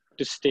difficult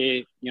to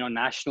stay,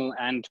 national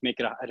and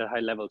make it at a high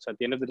level. So at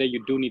the end of the day,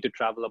 you do need to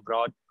travel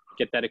abroad,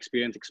 get that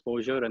experience,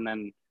 exposure, and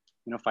then,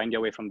 find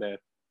your way from there.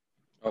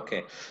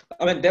 Okay.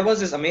 I mean, there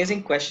was this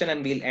amazing question,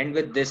 and we'll end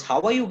with this.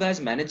 How are you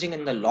guys managing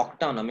in the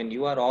lockdown? I mean,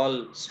 you are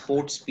all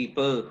sports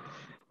people.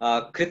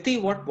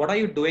 Kriti, what are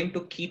you doing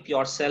to keep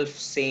yourself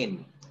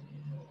sane?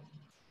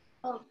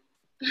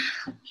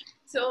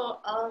 So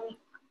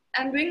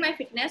I'm doing my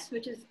fitness,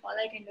 which is all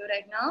I can do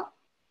right now.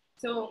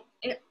 So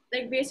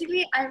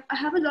basically, I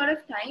have a lot of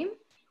time.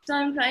 So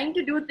I'm trying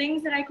to do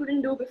things that I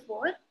couldn't do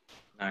before.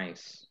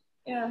 Nice.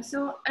 Yeah.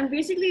 So and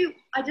basically,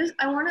 I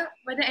want to,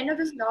 by the end of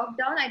this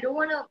lockdown, I don't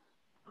want to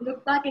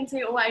look back and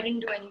say, oh, I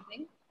didn't do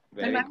anything.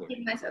 Very I'm good.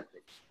 keep myself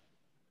fit.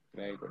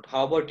 Very good.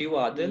 How about you,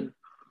 Adil?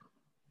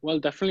 Well,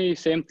 definitely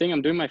same thing.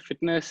 I'm doing my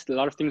fitness, a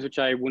lot of things which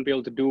I wouldn't be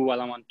able to do while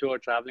I'm on tour,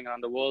 traveling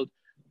around the world.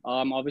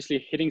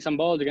 Obviously hitting some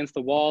balls against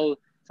the wall,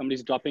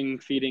 somebody's dropping,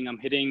 feeding, I'm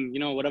hitting,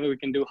 whatever we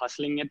can do,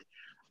 hustling it.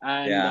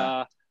 And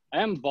I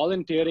am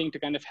volunteering to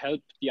kind of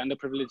help the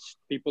underprivileged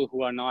people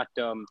who are not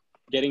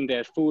getting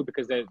their food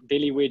because they're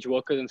daily wage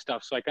workers and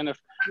stuff. So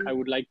I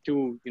would like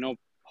to,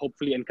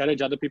 hopefully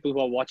encourage other people who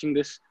are watching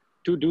this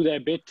to do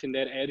their bit in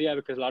their area,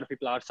 because a lot of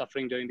people are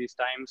suffering during these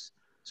times.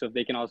 So if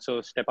they can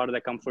also step out of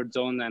their comfort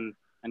zone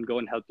and go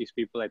and help these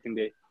people, I think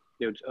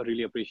they would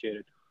really appreciate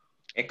it.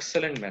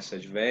 Excellent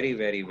message. Very,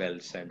 very well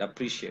said.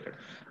 Appreciate it.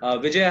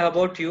 Vijay, how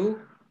about you?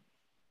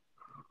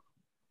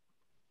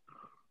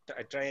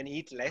 I try and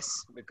eat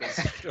less because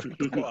I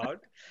don't go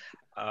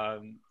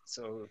out.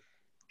 So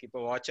keep a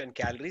watch on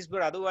calories.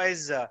 But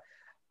otherwise,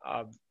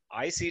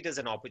 I see it as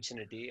an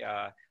opportunity.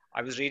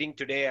 I was reading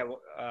today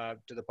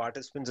to the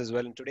participants as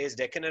well. In today's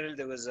Deccan Herald,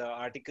 there was an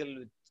article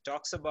which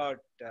talks about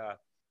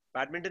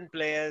badminton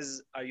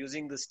players are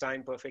using this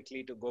time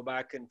perfectly to go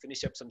back and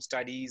finish up some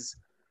studies,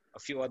 a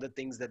few other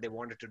things that they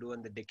wanted to do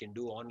and that they can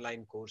do,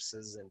 online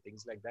courses and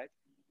things like that.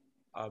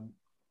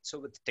 So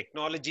with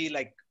technology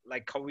like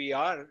how we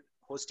are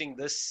hosting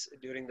this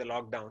during the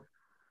lockdown,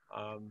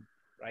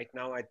 right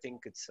now I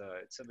think it's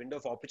a window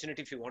of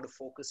opportunity if you want to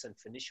focus and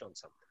finish on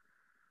something.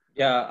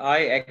 Yeah,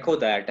 I echo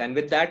that. And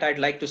with that, I'd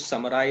like to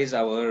summarize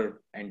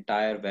our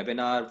entire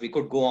webinar. We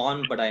could go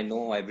on, but I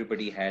know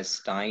everybody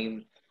has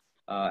time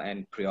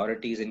and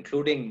priorities,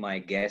 including my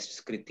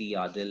guests, Kriti,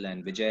 Adil,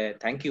 and Vijay.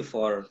 Thank you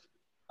for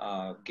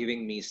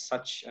giving me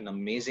such an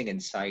amazing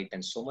insight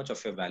and so much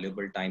of your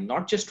valuable time,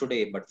 not just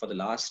today, but for the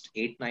last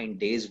 8, 9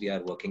 days, we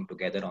are working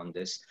together on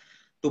this.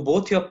 To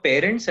both your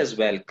parents as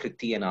well,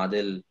 Kriti and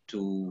Adil,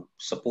 to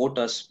support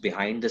us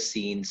behind the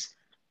scenes,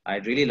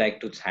 I'd really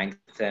like to thank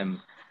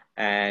them.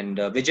 And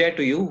Vijay,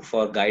 to you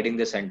for guiding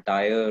this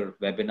entire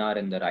webinar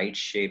in the right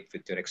shape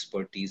with your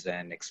expertise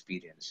and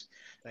experience.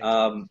 Thank you.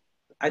 Um,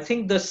 I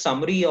think the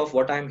summary of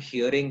what I'm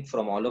hearing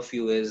from all of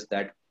you is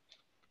that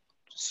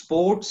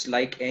sports,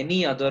 like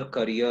any other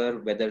career,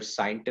 whether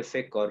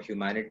scientific or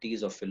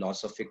humanities or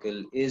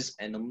philosophical, is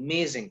an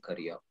amazing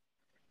career.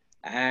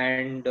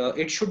 And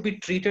it should be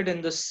treated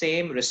in the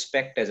same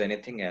respect as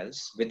anything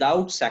else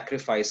without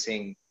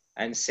sacrificing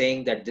and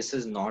saying that this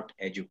is not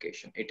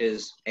education. It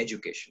is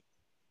education.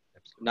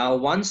 Absolutely. Now,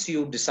 once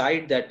you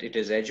decide that it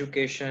is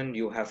education,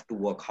 you have to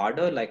work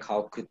harder, like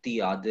how Kriti,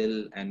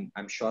 Adil, and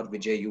I'm sure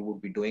Vijay, you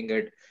would be doing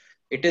it.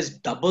 It is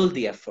double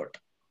the effort,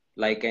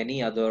 like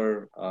any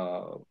other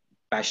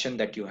passion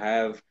that you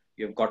have.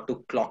 You've got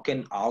to clock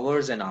in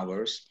hours and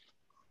hours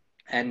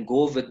and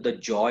go with the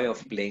joy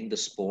of playing the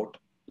sport,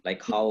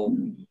 like how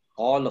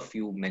all of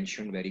you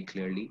mentioned very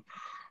clearly.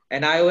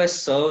 And iOS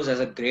serves as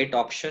a great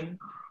option.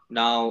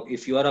 Now,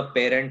 if you are a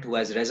parent who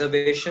has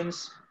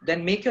reservations,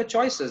 then make your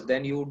choices.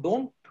 Then you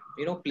don't,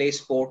 play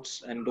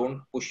sports and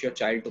don't push your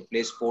child to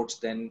play sports.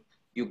 Then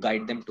you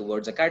guide them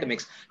towards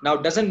academics. Now,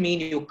 it doesn't mean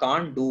you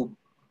can't do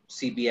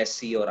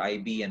CBSC or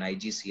IB and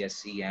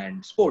IGCSE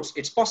and sports.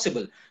 It's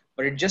possible,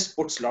 but it just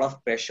puts a lot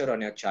of pressure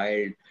on your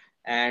child.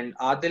 And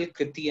Adil,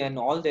 Kriti, and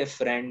all their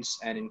friends,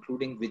 and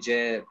including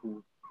Vijay,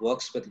 who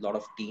works with a lot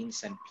of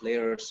teens and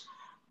players,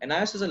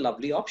 NIS is a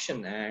lovely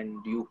option, and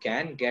you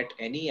can get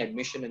any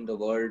admission in the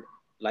world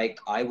like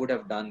I would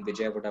have done,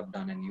 Vijay would have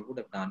done, and you would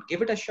have done.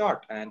 Give it a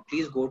shot, and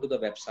please go to the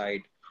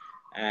website.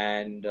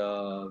 And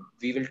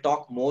we will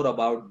talk more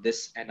about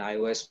this and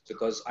iOS,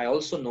 because I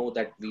also know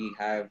that we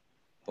have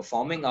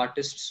performing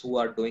artists who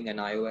are doing an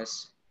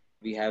iOS.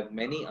 We have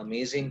many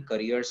amazing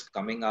careers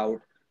coming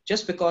out,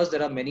 just because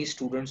there are many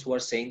students who are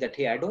saying that,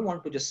 hey, I don't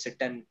want to just sit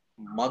and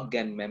mug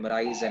and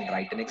memorize and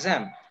write an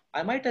exam.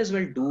 I might as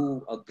well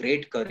do a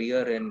great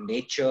career in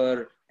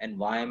nature,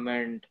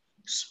 environment,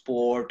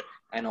 sport,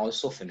 and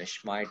also finish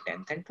my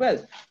 10th and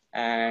 12th.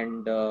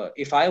 And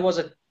if I was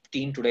a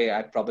teen today,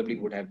 I probably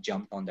would have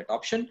jumped on that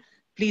option.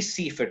 Please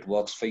see if it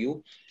works for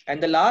you.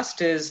 And the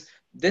last is,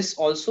 this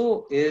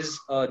also is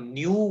a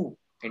new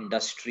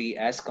industry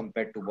as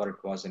compared to what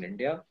it was in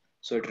India.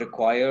 So it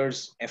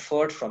requires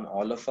effort from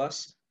all of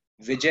us.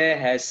 Vijay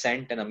has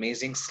sent an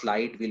amazing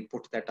slide. We'll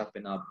put that up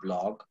in our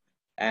blog.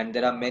 And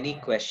there are many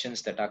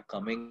questions that are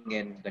coming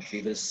in that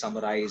we will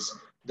summarize.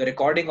 The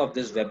recording of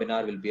this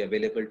webinar will be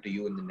available to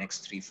you in the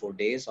next 3, 4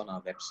 days on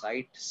our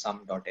website,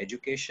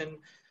 some.education.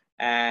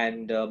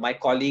 And my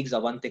colleagues,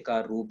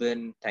 Avantika,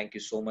 Ruben, thank you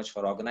so much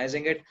for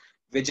organizing it.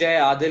 Vijay,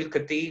 Adil,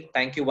 Kriti,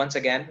 thank you once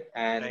again.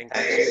 And Thanks.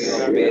 thanks to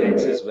your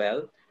parents as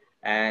well.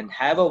 And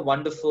have a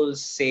wonderful,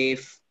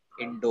 safe,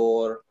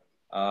 indoor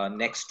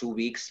next 2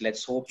 weeks.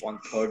 Let's hope on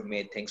 3rd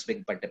May things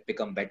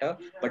become better.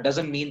 But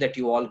doesn't mean that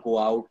you all go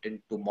out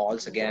into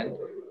malls again.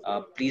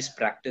 Please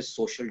practice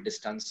social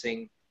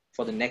distancing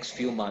for the next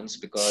few months,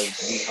 because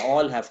we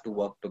all have to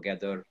work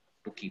together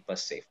to keep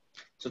us safe.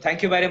 So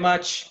thank you very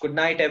much. Good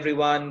night,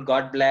 everyone.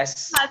 God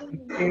bless.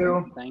 Having Thank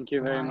you. Thank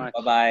you very much.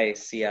 Bye bye.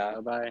 See ya.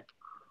 Bye bye.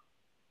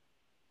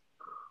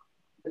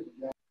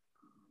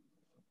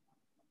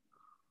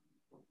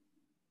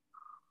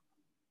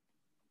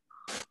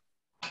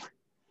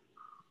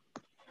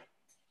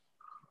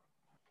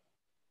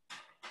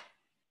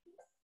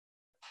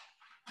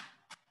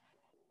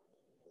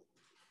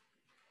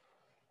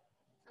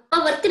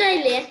 ಬರ್ತೀರಾ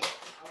ಇಲ್ಲಿ